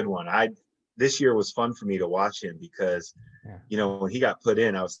one's a good one. This year was fun for me to watch him because, when he got put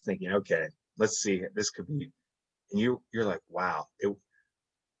in, I was thinking, okay, let's see, this could be, and you're like, wow,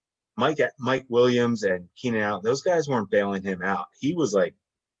 Mike Williams and Keenan Allen, those guys weren't bailing him out. He was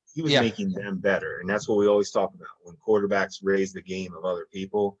making them better. And that's what we always talk about. When quarterbacks raise the game of other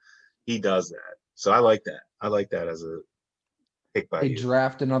people, he does that. So I like that. I like that as a pick by you. They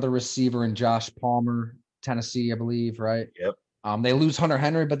draft another receiver in Josh Palmer, Tennessee, I believe, right? Yep. They lose Hunter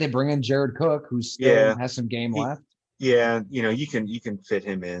Henry, but they bring in Jared Cook, who still has some game left. Yeah, you can fit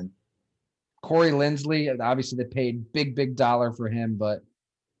him in. Corey Linsley, obviously they paid big dollar for him, but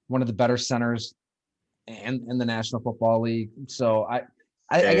one of the better centers in the National Football League. So I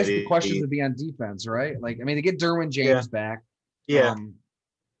guess the question would be on defense, right? Like, I mean, they get Derwin James back. Yeah.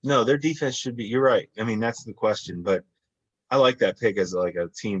 No, their defense should be. You're right. I mean, that's the question. But I like that pick as like a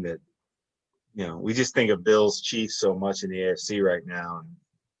team that, we just think of Bills, Chiefs so much in the AFC right now. And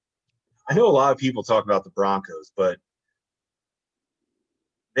I know a lot of people talk about the Broncos, but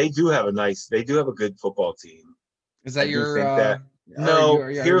they do have a good football team. Is that no,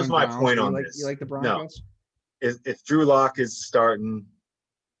 here's my point on this. You like the Broncos? No. If Drew Lock is starting,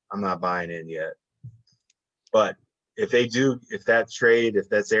 I'm not buying in yet. But if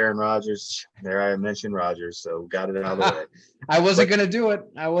that's Aaron Rodgers, there I mentioned Rodgers, so got it out of the way. I wasn't going to do it.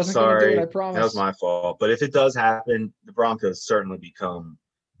 I promise. That was my fault. But if it does happen, the Broncos certainly become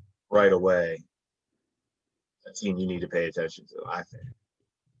right away a team you need to pay attention to, I think.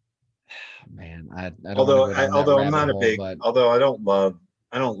 Man, I don't although I'm not a big, although I don't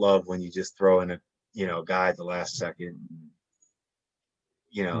love when you just throw in a guy at the last second.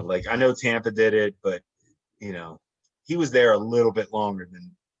 Like I know Tampa did it, but he was there a little bit longer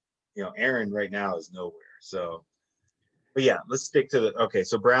than Aaron right now is nowhere. So, but yeah, let's stick to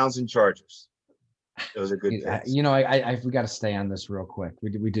so Browns and Chargers. Those are good picks. We got to stay on this real quick.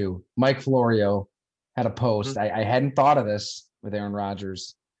 We do. Mike Florio had a post. Mm-hmm. I hadn't thought of this with Aaron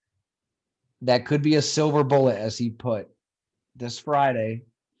Rodgers. That could be a silver bullet, as he put, this Friday.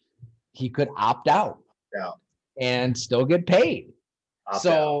 He could opt out and still get paid.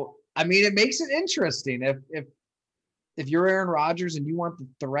 I mean, it makes it interesting. If you're Aaron Rodgers and you want the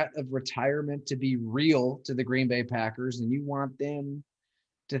threat of retirement to be real to the Green Bay Packers, and you want them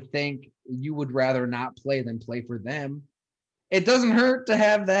to think you would rather not play than play for them, it doesn't hurt to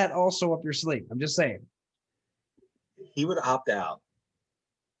have that also up your sleeve. I'm just saying. He would opt out.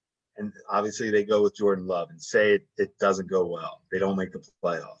 And obviously they go with Jordan Love and say it doesn't go well. They don't make the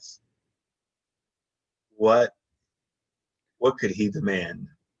playoffs. What could he demand?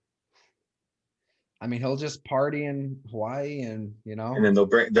 I mean, he'll just party in Hawaii and, And then they'll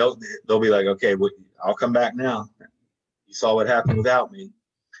be like, okay, I'll come back now. You saw what happened without me.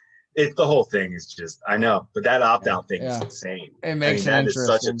 The whole thing is just, I know, but that opt-out thing is insane. It makes it interesting.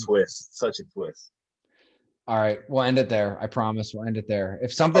 That is such a twist. All right, we'll end it there. I promise we'll end it there.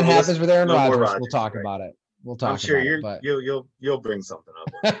 If something happens with Aaron Rodgers, we'll talk about it. I'm sure you'll bring something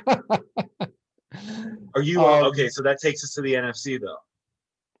up. Are you okay? So that takes us to the NFC, though.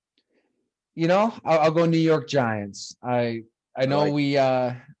 I'll go New York Giants. I know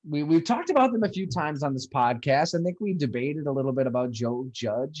we've talked about them a few times on this podcast. I think we debated a little bit about Joe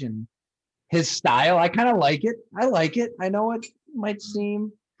Judge and his style. I kind of like it. I like it. I know it might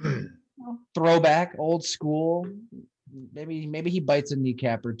seem throwback, old school. Maybe he bites a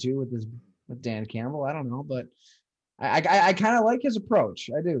kneecap or two with Dan Campbell. I don't know, but I kind of like his approach.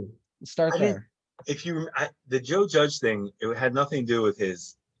 I do. Let's start there. The Joe Judge thing, it had nothing to do with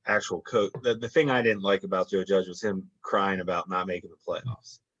his actual coach. The thing I didn't like about Joe Judge was him crying about not making the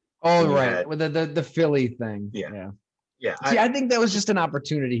playoffs. Oh, right. With the Philly thing. Yeah. See, I think that was just an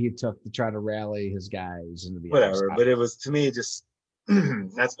opportunity he took to try to rally his guys into the whatever. But it was, to me, just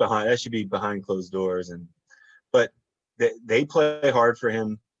that should be behind closed doors. But they play hard for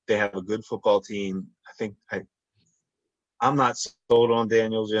him. They have a good football team. I'm not sold on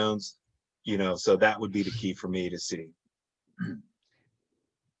Daniel Jones, so that would be the key for me to see.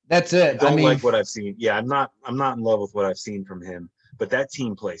 That's it. I don't like what I've seen. Yeah, I'm not in love with what I've seen from him, but that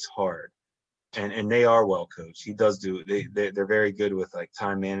team plays hard, and they are well coached. He does they're very good with like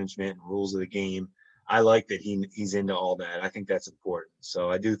time management and rules of the game. I like that he's into all that. I think that's important. So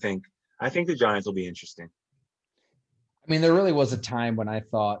I think the Giants will be interesting. I mean, there really was a time when I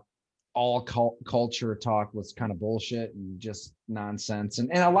thought all culture talk was kind of bullshit and just nonsense, and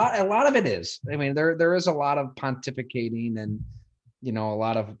a lot of it is. I mean, there is a lot of pontificating and a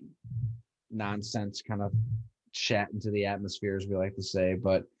lot of nonsense kind of chat into the atmosphere, as we like to say.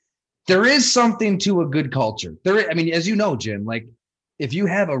 But there is something to a good culture. I mean, as you know, Jim, like if you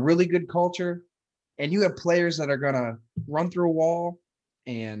have a really good culture and you have players that are gonna run through a wall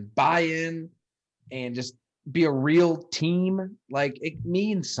and buy in and just be a real team, like it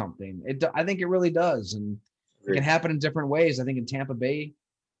means something. I think it really does, and it can happen in different ways. I think in Tampa Bay,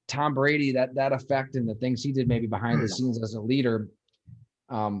 Tom Brady, that effect and the things he did maybe behind the scenes as a leader,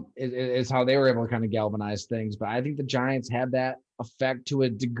 is how they were able to kind of galvanize things. But I think the Giants have that effect to a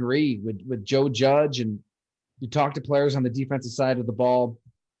degree with Joe Judge, and you talk to players on the defensive side of the ball.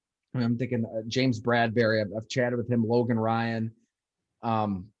 I'm thinking James Bradbury. I've chatted with him, Logan Ryan.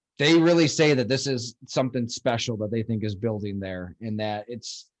 They really say that this is something special that they think is building there, and that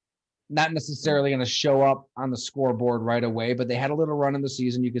it's not necessarily going to show up on the scoreboard right away, but they had a little run in the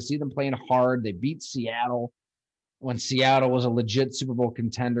season. You could see them playing hard. They beat Seattle when Seattle was a legit Super Bowl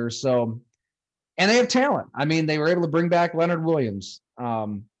contender. So, and they have talent. I mean, they were able to bring back Leonard Williams. I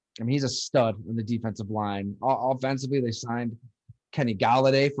mean, he's a stud in the defensive line. Offensively, they signed Kenny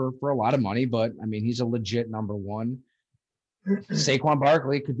Galladay for a lot of money, but I mean, he's a legit number one. Saquon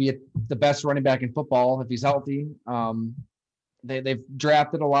Barkley could be the best running back in football if he's healthy. They've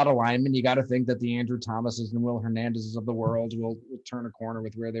drafted a lot of linemen. You got to think that the Andrew Thomases and Will Hernandezes of the world will turn a corner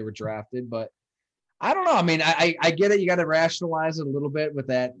with where they were drafted. But I don't know. I mean, I get it. You got to rationalize it a little bit with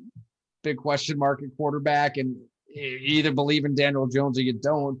that big question mark at quarterback, and you either believe in Daniel Jones or you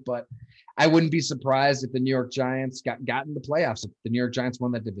don't. But I wouldn't be surprised if the New York Giants got in the playoffs, if the New York Giants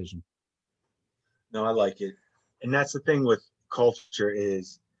won that division. No, I like it. And that's the thing with culture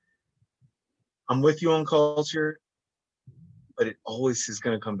is I'm with you on culture, but it always is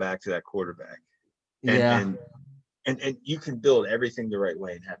going to come back to that quarterback. And you can build everything the right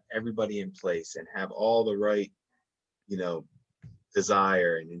way and have everybody in place and have all the right,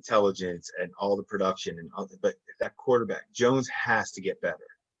 desire and intelligence and all the production but that quarterback, Jones has to get better.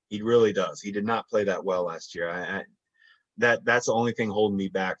 He really does. He did not play that well last year. That's the only thing holding me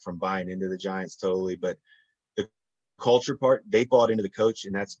back from buying into the Giants totally. But the culture part, they bought into the coach,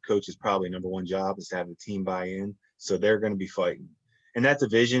 and that's coach's probably number one job is to have the team buy in. So they're going to be fighting. And that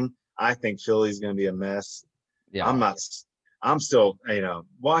division, I think Philly's going to be a mess. Yeah. I'm still,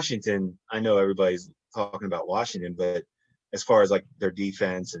 Washington, I know everybody's talking about Washington, but as far as like their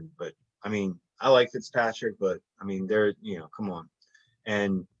defense but I mean, I like Fitzpatrick, but I mean, they're, come on.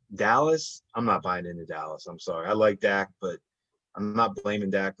 And Dallas, I'm not buying into Dallas. I'm sorry. I like Dak, but I'm not blaming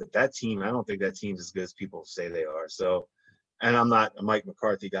Dak, but that team, I don't think that team's as good as people say they are. So, and I'm not a Mike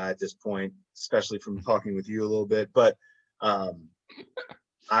McCarthy guy at this point, especially from talking with you a little bit, but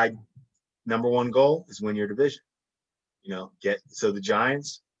number one goal is win your division, so the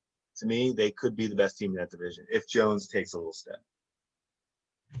Giants, to me, they could be the best team in that division if Jones takes a little step.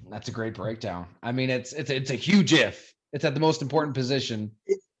 That's a great breakdown. I mean, it's a huge if. It's at the most important position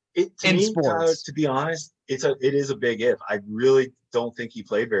in sports. Tyler, to be honest, it is a big if. I really don't think he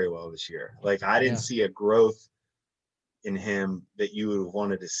played very well this year. Like I didn't see a growth in him that you would have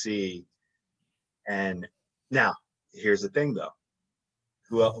wanted to see. And now here's the thing though.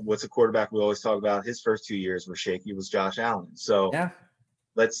 What's a quarterback we always talk about? His first 2 years were shaky, was Josh Allen. So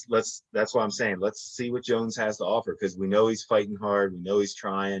let's that's what I'm saying. Let's see what Jones has to offer, because we know he's fighting hard. We know he's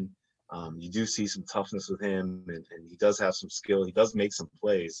trying. You do see some toughness with him, and he does have some skill. He does make some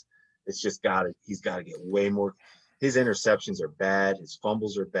plays. It's just he's got to get way more. His interceptions are bad. His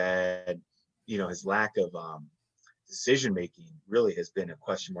fumbles are bad. His lack of decision making really has been a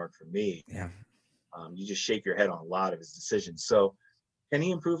question mark for me. Yeah. You just shake your head on a lot of his decisions. So can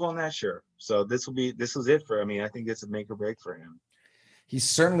he improve on that? Sure. So this is it for, I think it's a make or break for him. He's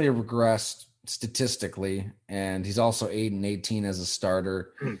certainly regressed statistically, and he's also 8-18 as a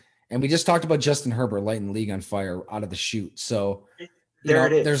starter. And we just talked about Justin Herbert lighting the league on fire out of the chute. So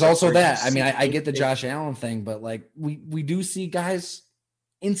there's also that. I get the Josh Allen thing, but like we do see guys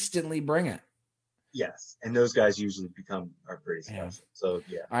instantly bring it. Yes, and those guys usually are pretty special. Yeah. So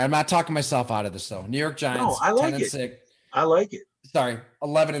yeah. All right, I'm not talking myself out of this though. New York Giants. No, I like 10-6. I like it. Sorry,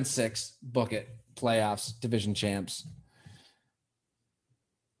 11-6. Book it. Playoffs, division champs.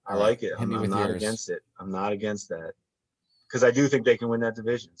 I like it. I'm not against it. I'm not against that, because I do think they can win that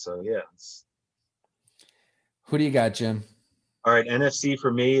division. So yeah. Who do you got, Jim? All right, NFC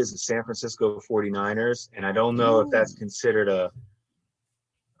for me is the San Francisco 49ers, and I don't know if that's considered a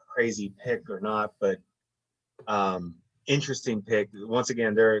crazy pick or not, but interesting pick. Once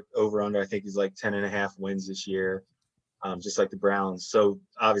again, they're over under, I think he's like 10.5 wins this year, just like the Browns. So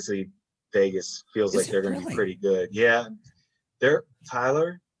obviously Vegas feels like they're going to be pretty good. Yeah.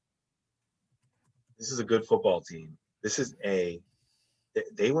 Tyler, this is a good football team. They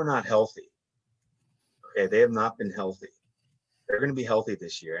were not healthy. Okay, they have not been healthy. They're going to be healthy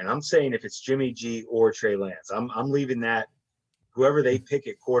this year. And I'm saying if it's Jimmy G or Trey Lance, I'm leaving that. Whoever they pick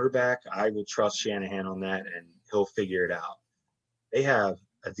at quarterback, I will trust Shanahan on that, and he'll figure it out. They have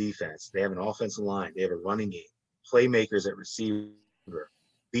a defense. They have an offensive line. They have a running game, playmakers at receiver,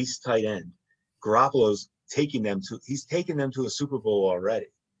 beast tight end. Garoppolo's taking them to a Super Bowl already.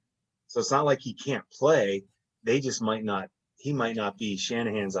 So it's not like he can't play. He might not be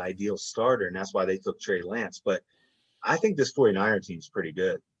Shanahan's ideal starter, and that's why they took Trey Lance. But I think this 49er team is pretty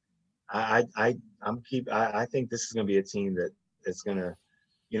good. I think this is going to be a team that's going to,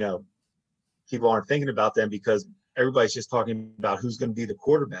 people aren't thinking about them because everybody's just talking about who's going to be the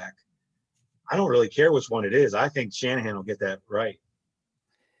quarterback. I don't really care which one it is. I think Shanahan will get that right.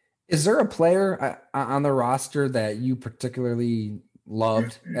 Is there a player on the roster that you particularly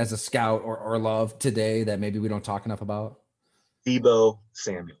loved as a scout or love today that maybe we don't talk enough about? Deebo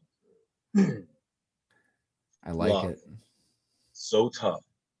Samuel. I like it. So tough.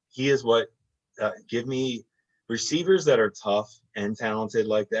 He is what give me receivers that are tough and talented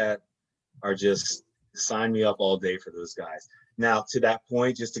like that are just sign me up all day for those guys. Now to that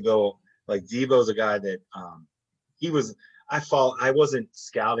point, just to go like Deebo's a guy that I wasn't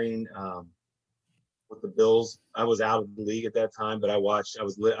scouting with the Bills. I was out of the league at that time, but I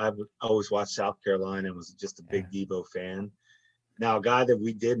always watched South Carolina and was just a big Deebo fan. Now, a guy that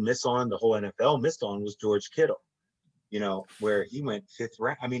we did miss on, the whole NFL missed on, was George Kittle, where he went 5th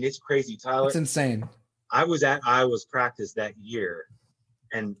round. I mean, it's crazy, Tyler. It's insane. I was at Iowa's practice that year,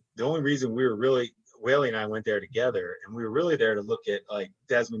 and the only reason we were really, Whaley and I went there together, and we were really there to look at, like,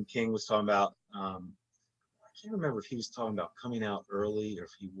 Desmond King was talking about, I can't remember if he was talking about coming out early or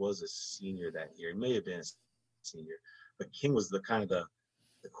if he was a senior that year. He may have been a senior, but King was the kind of the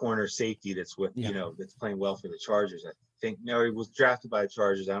corner safety that's with, that's playing well for the Chargers. I think, no, he was drafted by the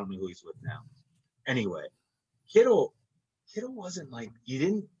Chargers. I don't know who he's with now. Anyway, Kittle wasn't like,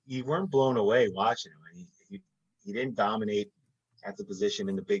 you weren't blown away watching him. He didn't dominate at the position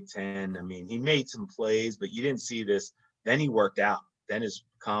in the Big Ten. I mean, he made some plays, but you didn't see this. Then he worked out. Then his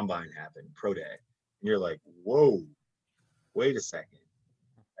combine happened, pro day. And you're like, whoa, wait a second.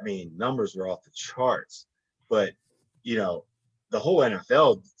 I mean, numbers were off the charts, but the whole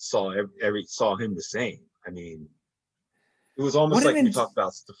NFL saw him the same. I mean, it was almost like we talked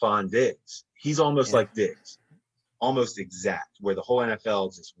about Stephon Diggs. He's almost like Diggs, almost exact, where the whole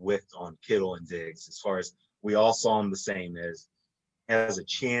NFL just whiffed on Kittle and Diggs as far as we all saw him the same as has a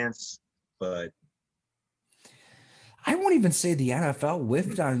chance, but I won't even say the NFL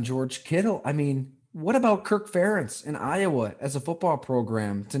whiffed on George Kittle. I mean, what about Kirk Ferentz in Iowa as a football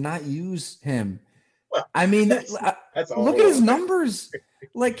program to not use him? Well, I mean, that's look at his numbers.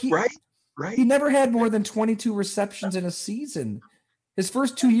 Like right. He never had more than 22 receptions in a season. His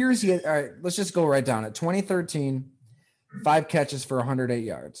first 2 years, he had, all right, let's just go right down it. 2013, 5 catches for 108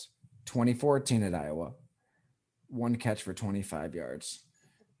 yards. 2014 at Iowa, 1 catch for 25 yards.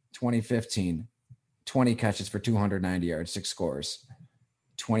 2015, 20 catches for 290 yards, 6 scores.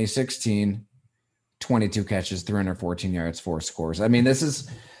 2016, 22 catches, 314 yards, 4 scores. I mean, it's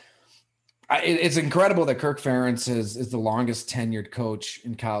incredible that Kirk Ferentz is the longest tenured coach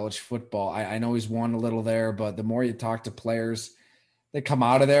in college football. I know he's won a little there, but the more you talk to players that come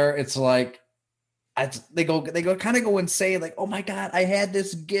out of there, it's like they go insane. Like, oh my God, I had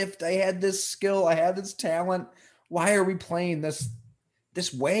this gift, I had this skill, I had this talent. Why are we playing this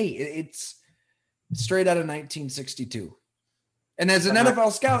way? It's straight out of 1962. And as an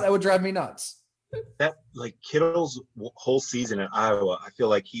NFL scout, that would drive me nuts. That, like, Kittle's whole season at Iowa, I feel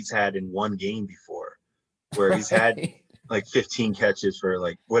like he's had in one game before, where he's had like 15 catches for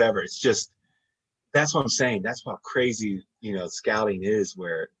like whatever. It's just, that's what I'm saying. That's how crazy, scouting is,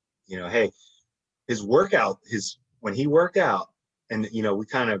 where, hey, when he worked out, and, we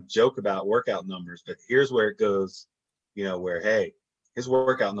kind of joke about workout numbers, but here's where it goes, where, hey, his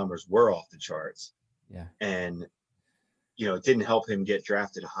workout numbers were off the charts. Yeah. And, it didn't help him get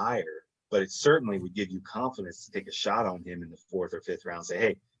drafted higher, but it certainly would give you confidence to take a shot on him in the 4th or 5th round. Say,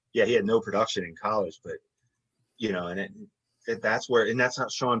 hey, yeah, he had no production in college, but, that's how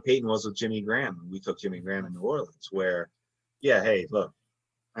Sean Payton was with Jimmy Graham. We took Jimmy Graham in New Orleans, where, yeah, hey, look,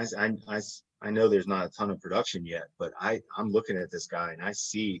 I know there's not a ton of production yet, but I'm looking at this guy and I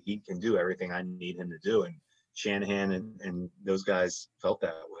see he can do everything I need him to do. And Shanahan and those guys felt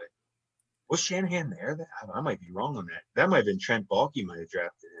that way. Was Shanahan there? I might be wrong on that. That might have been Trent Baalke might have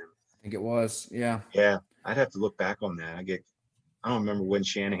drafted him. I think it was. Yeah. Yeah. I'd have to look back on that. I don't remember when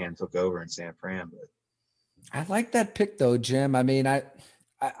Shanahan took over in San Fran, but I like that pick though, Jim. I mean,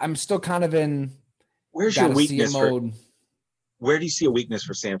 I'm still kind of in. Where's your weakness mode? Where do you see a weakness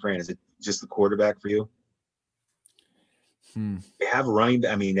for San Fran? Is it just the quarterback for you? They have running.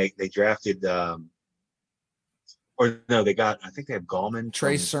 I mean, they drafted, or no, I think they have Gallman.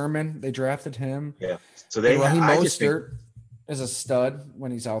 Trey Sermon, they drafted him. Yeah. So And Raheem I just think, Mostert is a stud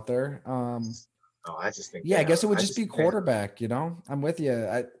when he's out there. I just think. Yeah, I guess it would just be quarterback. I'm with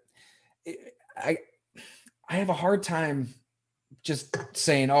you. I have a hard time just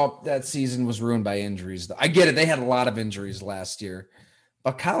saying, "Oh, that season was ruined by injuries." I get it; they had a lot of injuries last year,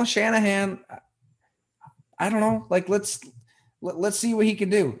 but Kyle Shanahan, I don't know. Like, let's see what he can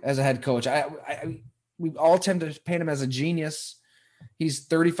do as a head coach. We all tend to paint him as a genius. He's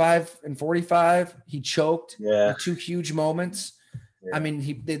 35 and 45. He choked in 2 huge moments. Yeah. I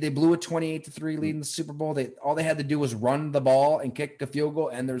mean, they blew a 28-3 lead in the Super Bowl. All they had to do was run the ball and kick a field goal,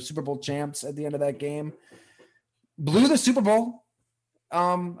 and they're Super Bowl champs at the end of that game. Blew the Super Bowl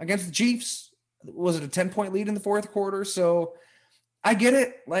against the Chiefs. Was it a 10-point lead in the fourth quarter? So I get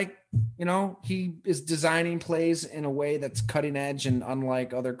it. Like, he is designing plays in a way that's cutting edge and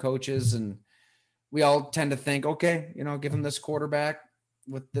unlike other coaches. And we all tend to think, okay, give him this quarterback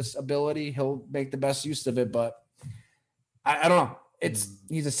with this ability, he'll make the best use of it. But I don't know.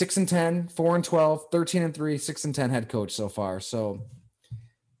 He's a 6-10, 4-12, 13-3, 6-10 head coach so far. So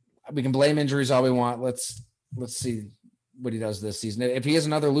we can blame injuries all we want. Let's see what he does this season. If he has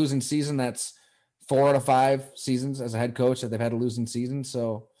another losing season, that's 4 out of 5 seasons as a head coach that they've had a losing season.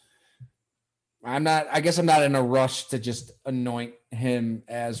 So I guess I'm not in a rush to just anoint him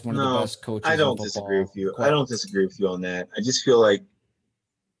as one of the best coaches. I don't disagree with you. I don't disagree with you on that. I just feel like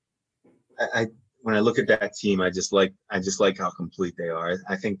when I look at that team, I just like how complete they are.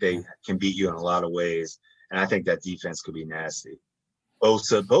 I think they can beat you in a lot of ways, and I think that defense could be nasty.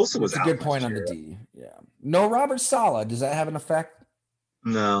 Bosa was a good point on the D. Yeah. No Robert Saleh. Does that have an effect?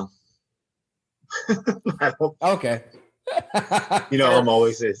 No. I don't. Okay. I'm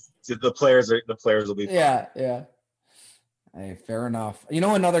always the players will be fine. Yeah. Hey, fair enough.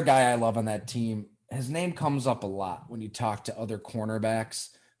 Another guy I love on that team, his name comes up a lot when you talk to other cornerbacks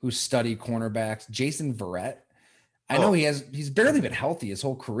who study cornerbacks. Jason Verrett. I know he's barely been healthy his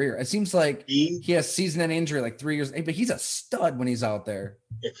whole career. It seems like he has season-ending injury like 3 years, but he's a stud when he's out there.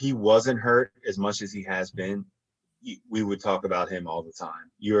 If he wasn't hurt as much as he has been, we would talk about him all the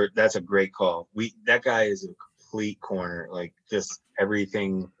time. That's a great call. That guy is a complete corner, like just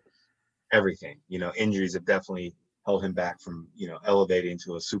everything. Injuries have definitely held him back from elevating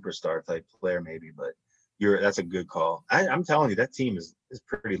to a superstar type player maybe, but that's a good call. I'm telling you, that team is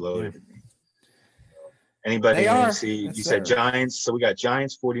pretty loaded. Yeah. Anybody in NFC? You said Giants. So we got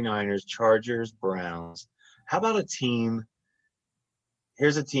Giants, 49ers, Chargers, Browns. How about a team?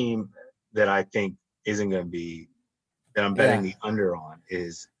 Here's a team that I think isn't going to be that I'm betting the under on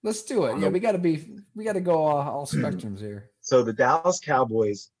is. Let's do it. Yeah, we got to go all spectrums here. So the Dallas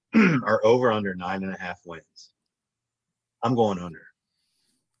Cowboys are over under 9.5 wins. I'm going under.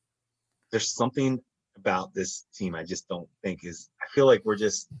 There's something about this team I just don't think is. I feel like we're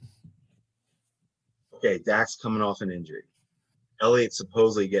just. Okay, Dak's coming off an injury. Elliott's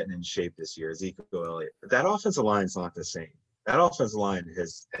supposedly getting in shape this year, Ezekiel Elliott. But that offensive line is not the same. That offensive line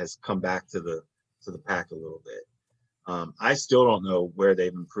has come back to the pack a little bit. I still don't know where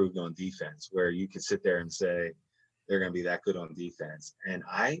they've improved on defense, where you could sit there and say they're going to be that good on defense. And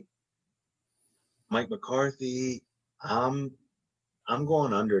Mike McCarthy, I'm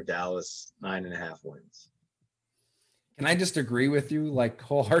going under Dallas 9.5 wins. Can I just agree with you, like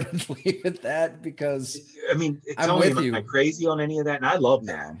wholeheartedly with that? Because I'm with you. Am I crazy on any of that? And I love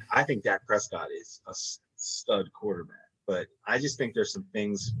that. I think Dak Prescott is a stud quarterback, but I just think there's some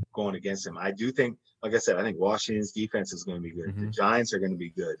things going against him. I do think, like I said, I think Washington's defense is going to be good. Mm-hmm. The Giants are going to be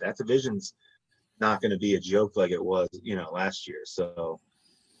good. That division's not going to be a joke like it was, last year. So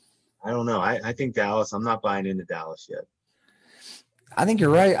I don't know. I think Dallas. I'm not buying into Dallas yet. I think you're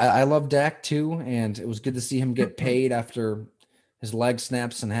right. I love Dak too, and it was good to see him get paid after his leg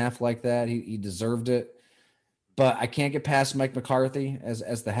snaps in half like that. He deserved it, but I can't get past Mike McCarthy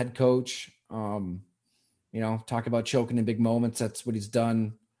as the head coach. Talk about choking in big moments. That's what he's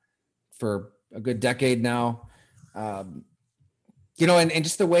done for a good decade now. And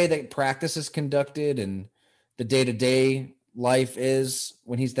just the way that practice is conducted and the day-to-day life is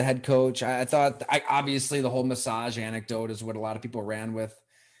when he's the head coach. I thought obviously the whole massage anecdote is what a lot of people ran with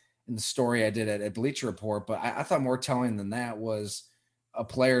in the story I did at Bleacher Report, but I thought more telling than that was a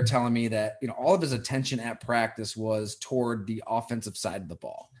player telling me that, all of his attention at practice was toward the offensive side of the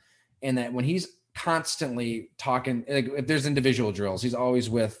ball. And that when he's constantly talking, like if there's individual drills, he's always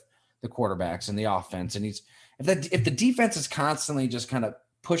with the quarterbacks and the offense. And if the defense is constantly just kind of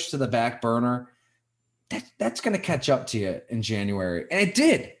pushed to the back burner, that's going to catch up to you in January. And it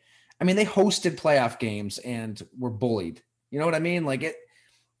did. They hosted playoff games and were bullied You know what I mean? Like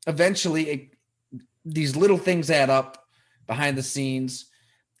eventually these little things add up behind the scenes.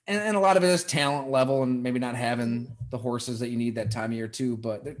 And a lot of it is talent level and maybe not having the horses that you need that time of year too.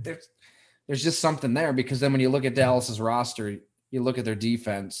 But there's just something there, because then when you look at Dallas's roster, you look at their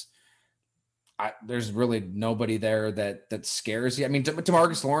defense, there's really nobody there that scares you. I mean,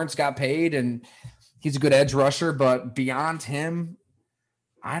 DeMarcus Lawrence got paid and he's a good edge rusher, but beyond him,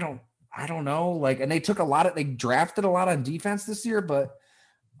 I don't know. Like, and they drafted a lot on defense this year, but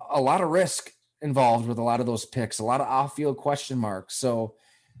a lot of risk involved with a lot of those picks, a lot of off-field question marks. So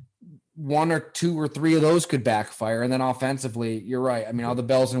one or two or three of those could backfire. And then offensively, you're right. I mean, all the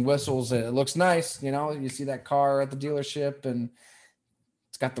bells and whistles, it looks nice. You know, you see that car at the dealership and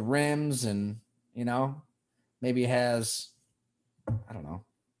it's got the rims and, you know, maybe it has, I don't know.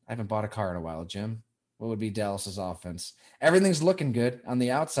 I haven't bought a car in a while, Jim. What would be Dallas's offense? Everything's looking good on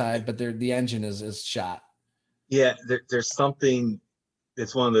the outside, but the engine is shot. Yeah, there's something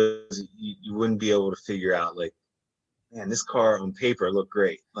that's one of those you wouldn't be able to figure out. Like, man, this car on paper looked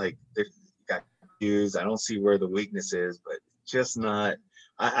great. Like, they got used. I don't see where the weakness is, but just not.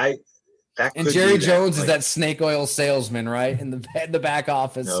 That and Jerry Jones is that snake oil salesman, right? In the back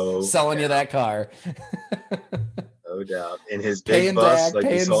office, selling you that car. No doubt. In his big bus, like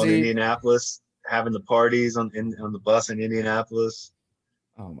you saw in Indianapolis, having the parties on the bus in Indianapolis.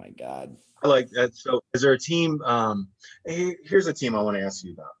 Oh my God. I like that. So is there a team? Here's a team I want to ask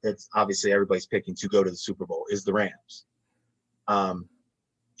you about. It's obviously everybody's picking to go to the Super Bowl, is the Rams.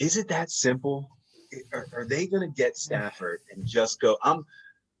 Is it that simple? Are they going to get Stafford and just go?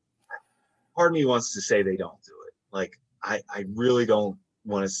 Part of me wants to say they don't do it. Like, I really don't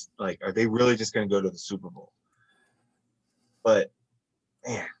want to, like, are they really just going to go to the Super Bowl? But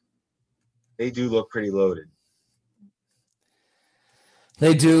man, they do look pretty loaded.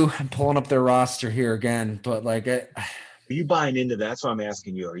 They do. I'm pulling up their roster here again, but like, are you buying into that? That's what I'm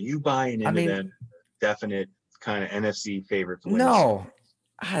asking you. Are you buying into that definite kind of NFC favorite to win? No,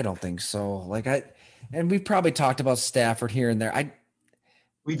 I don't think so. Like and we've probably talked about Stafford here and there.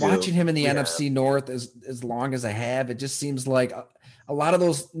 Watching him in the NFC North as long as I have, it just seems like a lot of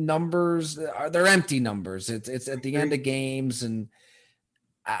those numbers they're empty numbers. It's at the end of games, and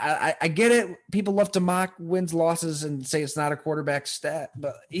I get it. People love to mock wins, losses, and say it's not a quarterback stat,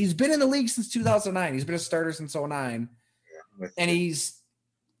 but he's been in the league since 2009. He's been a starter since 2009, and he's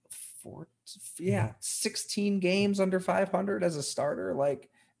 16 games under 500 as a starter. Like,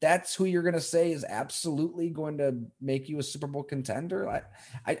 that's who you're going to say is absolutely going to make you a Super Bowl contender.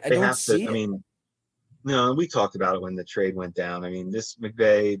 I don't see it. I mean, no, we talked about it when the trade went down. I mean, this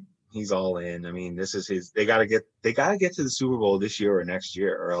McVay, he's all in. I mean, this is his. They got to get to the Super Bowl this year or next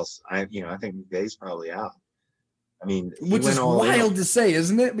year, or else I think McVay's probably out. I mean, which is wild to say,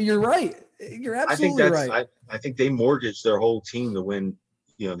 isn't it? But you're right. You're absolutely right. I think they mortgaged their whole team to win,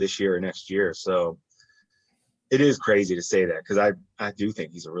 this year or next year. So it is crazy to say that, because I do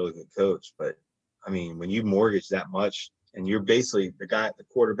think he's a really good coach. But I mean, when you mortgage that much and you're basically the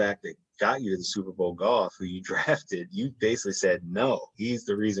quarterback that got you to the Super Bowl, Goff, who you drafted, you basically said, no, he's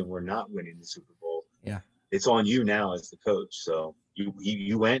the reason we're not winning the Super Bowl. Yeah. It's on you now as the coach. So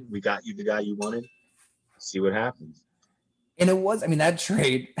you went, we got you the guy you wanted. See what happens. And it was, I mean, that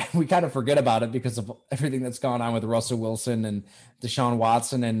trade, we kind of forget about it because of everything that's gone on with Russell Wilson and Deshaun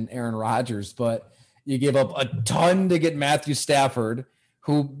Watson and Aaron Rodgers. But you give up a ton to get Matthew Stafford,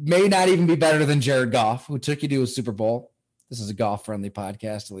 who may not even be better than Jared Goff, who took you to a Super Bowl. This is a golf-friendly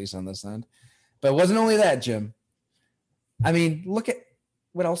podcast, at least on this end. But it wasn't only that, Jim. I mean, look at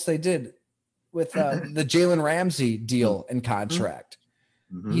what else they did with the Jalen Ramsey deal and contract.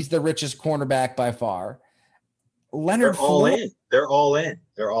 Mm-hmm. He's the richest cornerback by far. Leonard Floyd. They're all in.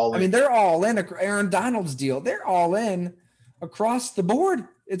 I mean, they're all in. Aaron Donald's deal. They're all in across the board.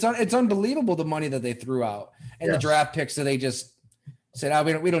 It's unbelievable the money that they threw out and the draft picks that they just said,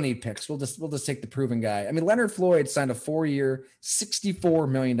 "Oh, we don't need picks. We'll just take the proven guy." I mean, Leonard Floyd signed a 4-year, $64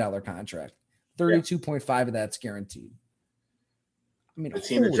 million contract. 32.5 of that's guaranteed. I mean, the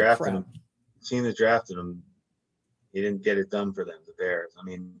team that drafted him, he didn't get it done for them. The Bears. I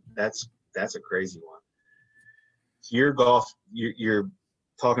mean, that's a crazy one. So your Goff, you're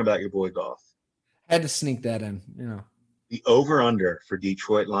talking about your boy Goff. I had to sneak that in, The over-under for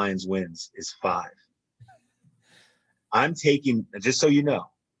Detroit Lions wins is 5. I'm taking, just so you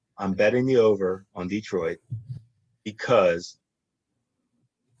know, I'm betting the over on Detroit because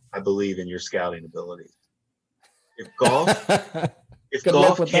I believe in your scouting ability. If Goff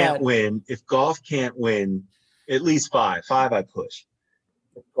can't win at least 5 I push.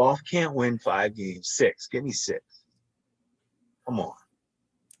 If Goff can't win 5 games, 6, give me 6. Come on.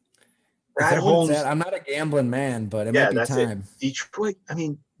 Brad Holmes. I'm not a gambling man, but it Yeah, might be that's time. it. Detroit. I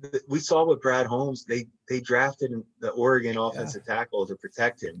mean, we saw with Brad Holmes. They drafted the Oregon offensive tackle to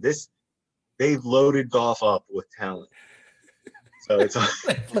protect him. They've loaded Goff up with talent. So it's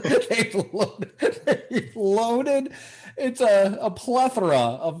they've loaded. It's a plethora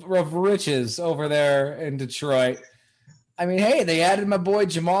of riches over there in Detroit. I mean, hey, they added my boy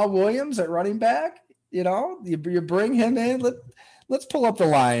Jamal Williams at running back. You know, you bring him in. Let's pull up the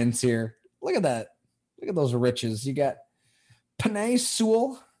Lions here. Look at that. Look at those riches. You got Penei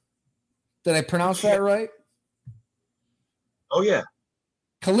Sewell. Did I pronounce that right? Oh, yeah.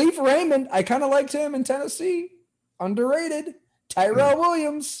 Khalif Raymond. I kind of liked him in Tennessee. Underrated. Tyrell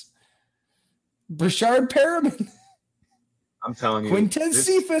Williams. Brashard Perriman. I'm telling you. Quintez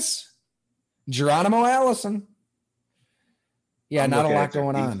Cephas. Geronimo Allison. Yeah, not a lot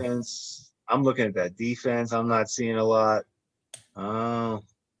going on. I'm looking at that defense. I'm not seeing a lot. 5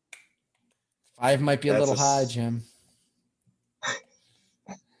 might be a little high, Jim.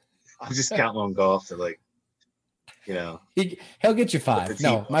 I'm just counting on Goff to he'll get you 5.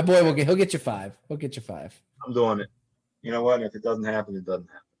 No, my boy he'll get you 5. He'll get you 5. I'm doing it. You know what? If it doesn't happen, it doesn't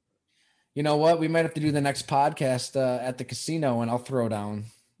happen. You know what? We might have to do the next podcast at the casino, and I'll throw down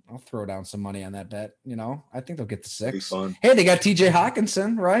some money on that bet. You know, I think they'll get the 6. Fun. Hey, they got TJ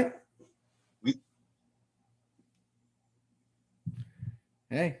Hawkinson, right?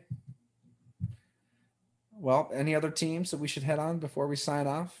 Hey. Well, any other teams that we should head on before we sign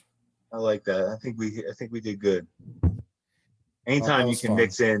off? I like that. I think we did good. Anytime you can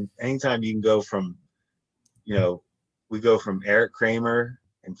mix in, anytime you can go from, we go from Eric Kramer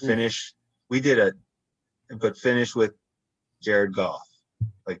and finish. We did finish with Jared Goff.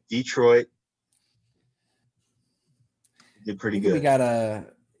 Like Detroit did pretty good. We got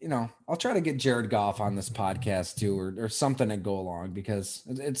I'll try to get Jared Goff on this podcast too, or something to go along, because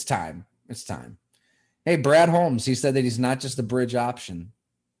it's time. It's time. Hey, Brad Holmes, he said that he's not just a bridge option.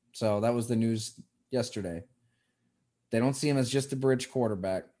 So that was the news yesterday. They don't see him as just a bridge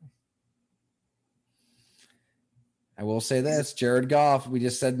quarterback. I will say this, Jared Goff, we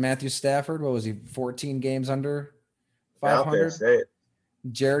just said Matthew Stafford, what was he, 14 games under 500? Say it.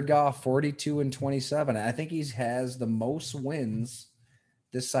 Jared Goff, 42-27. I think he has the most wins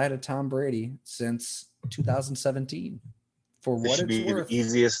this side of Tom Brady since 2017. For what it's worth.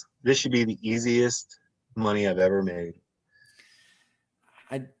 This should be the easiest money I've ever made.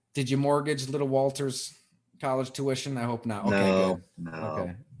 Did you mortgage little Walter's college tuition? I hope not. Okay, no, good. No.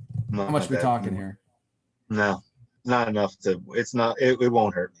 Okay. How much are we talking here? No, not enough it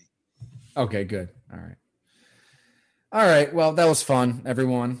won't hurt me. Okay, good. All right. Well, that was fun,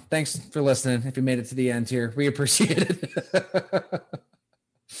 everyone. Thanks for listening. If you made it to the end here, we appreciate it.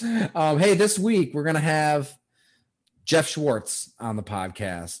 Hey, this week we're going to have Jeff Schwartz on the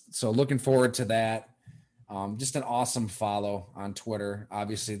podcast. So looking forward to that. Just an awesome follow on Twitter.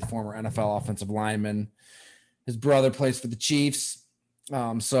 Obviously, the former NFL offensive lineman. His brother plays for the Chiefs.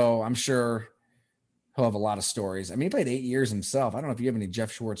 So I'm sure he'll have a lot of stories. I mean, he played 8 years himself. I don't know if you have any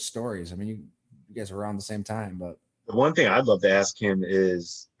Jeff Schwartz stories. I mean, you guys were around the same time, but. The one thing I'd love to ask him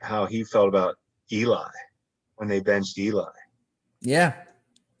is how he felt about Eli when they benched Eli. Yeah,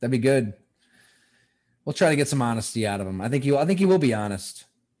 that'd be good. We'll try to get some honesty out of him. I think he will be honest.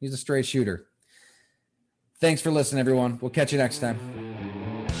 He's a straight shooter. Thanks for listening, everyone. We'll catch you next time.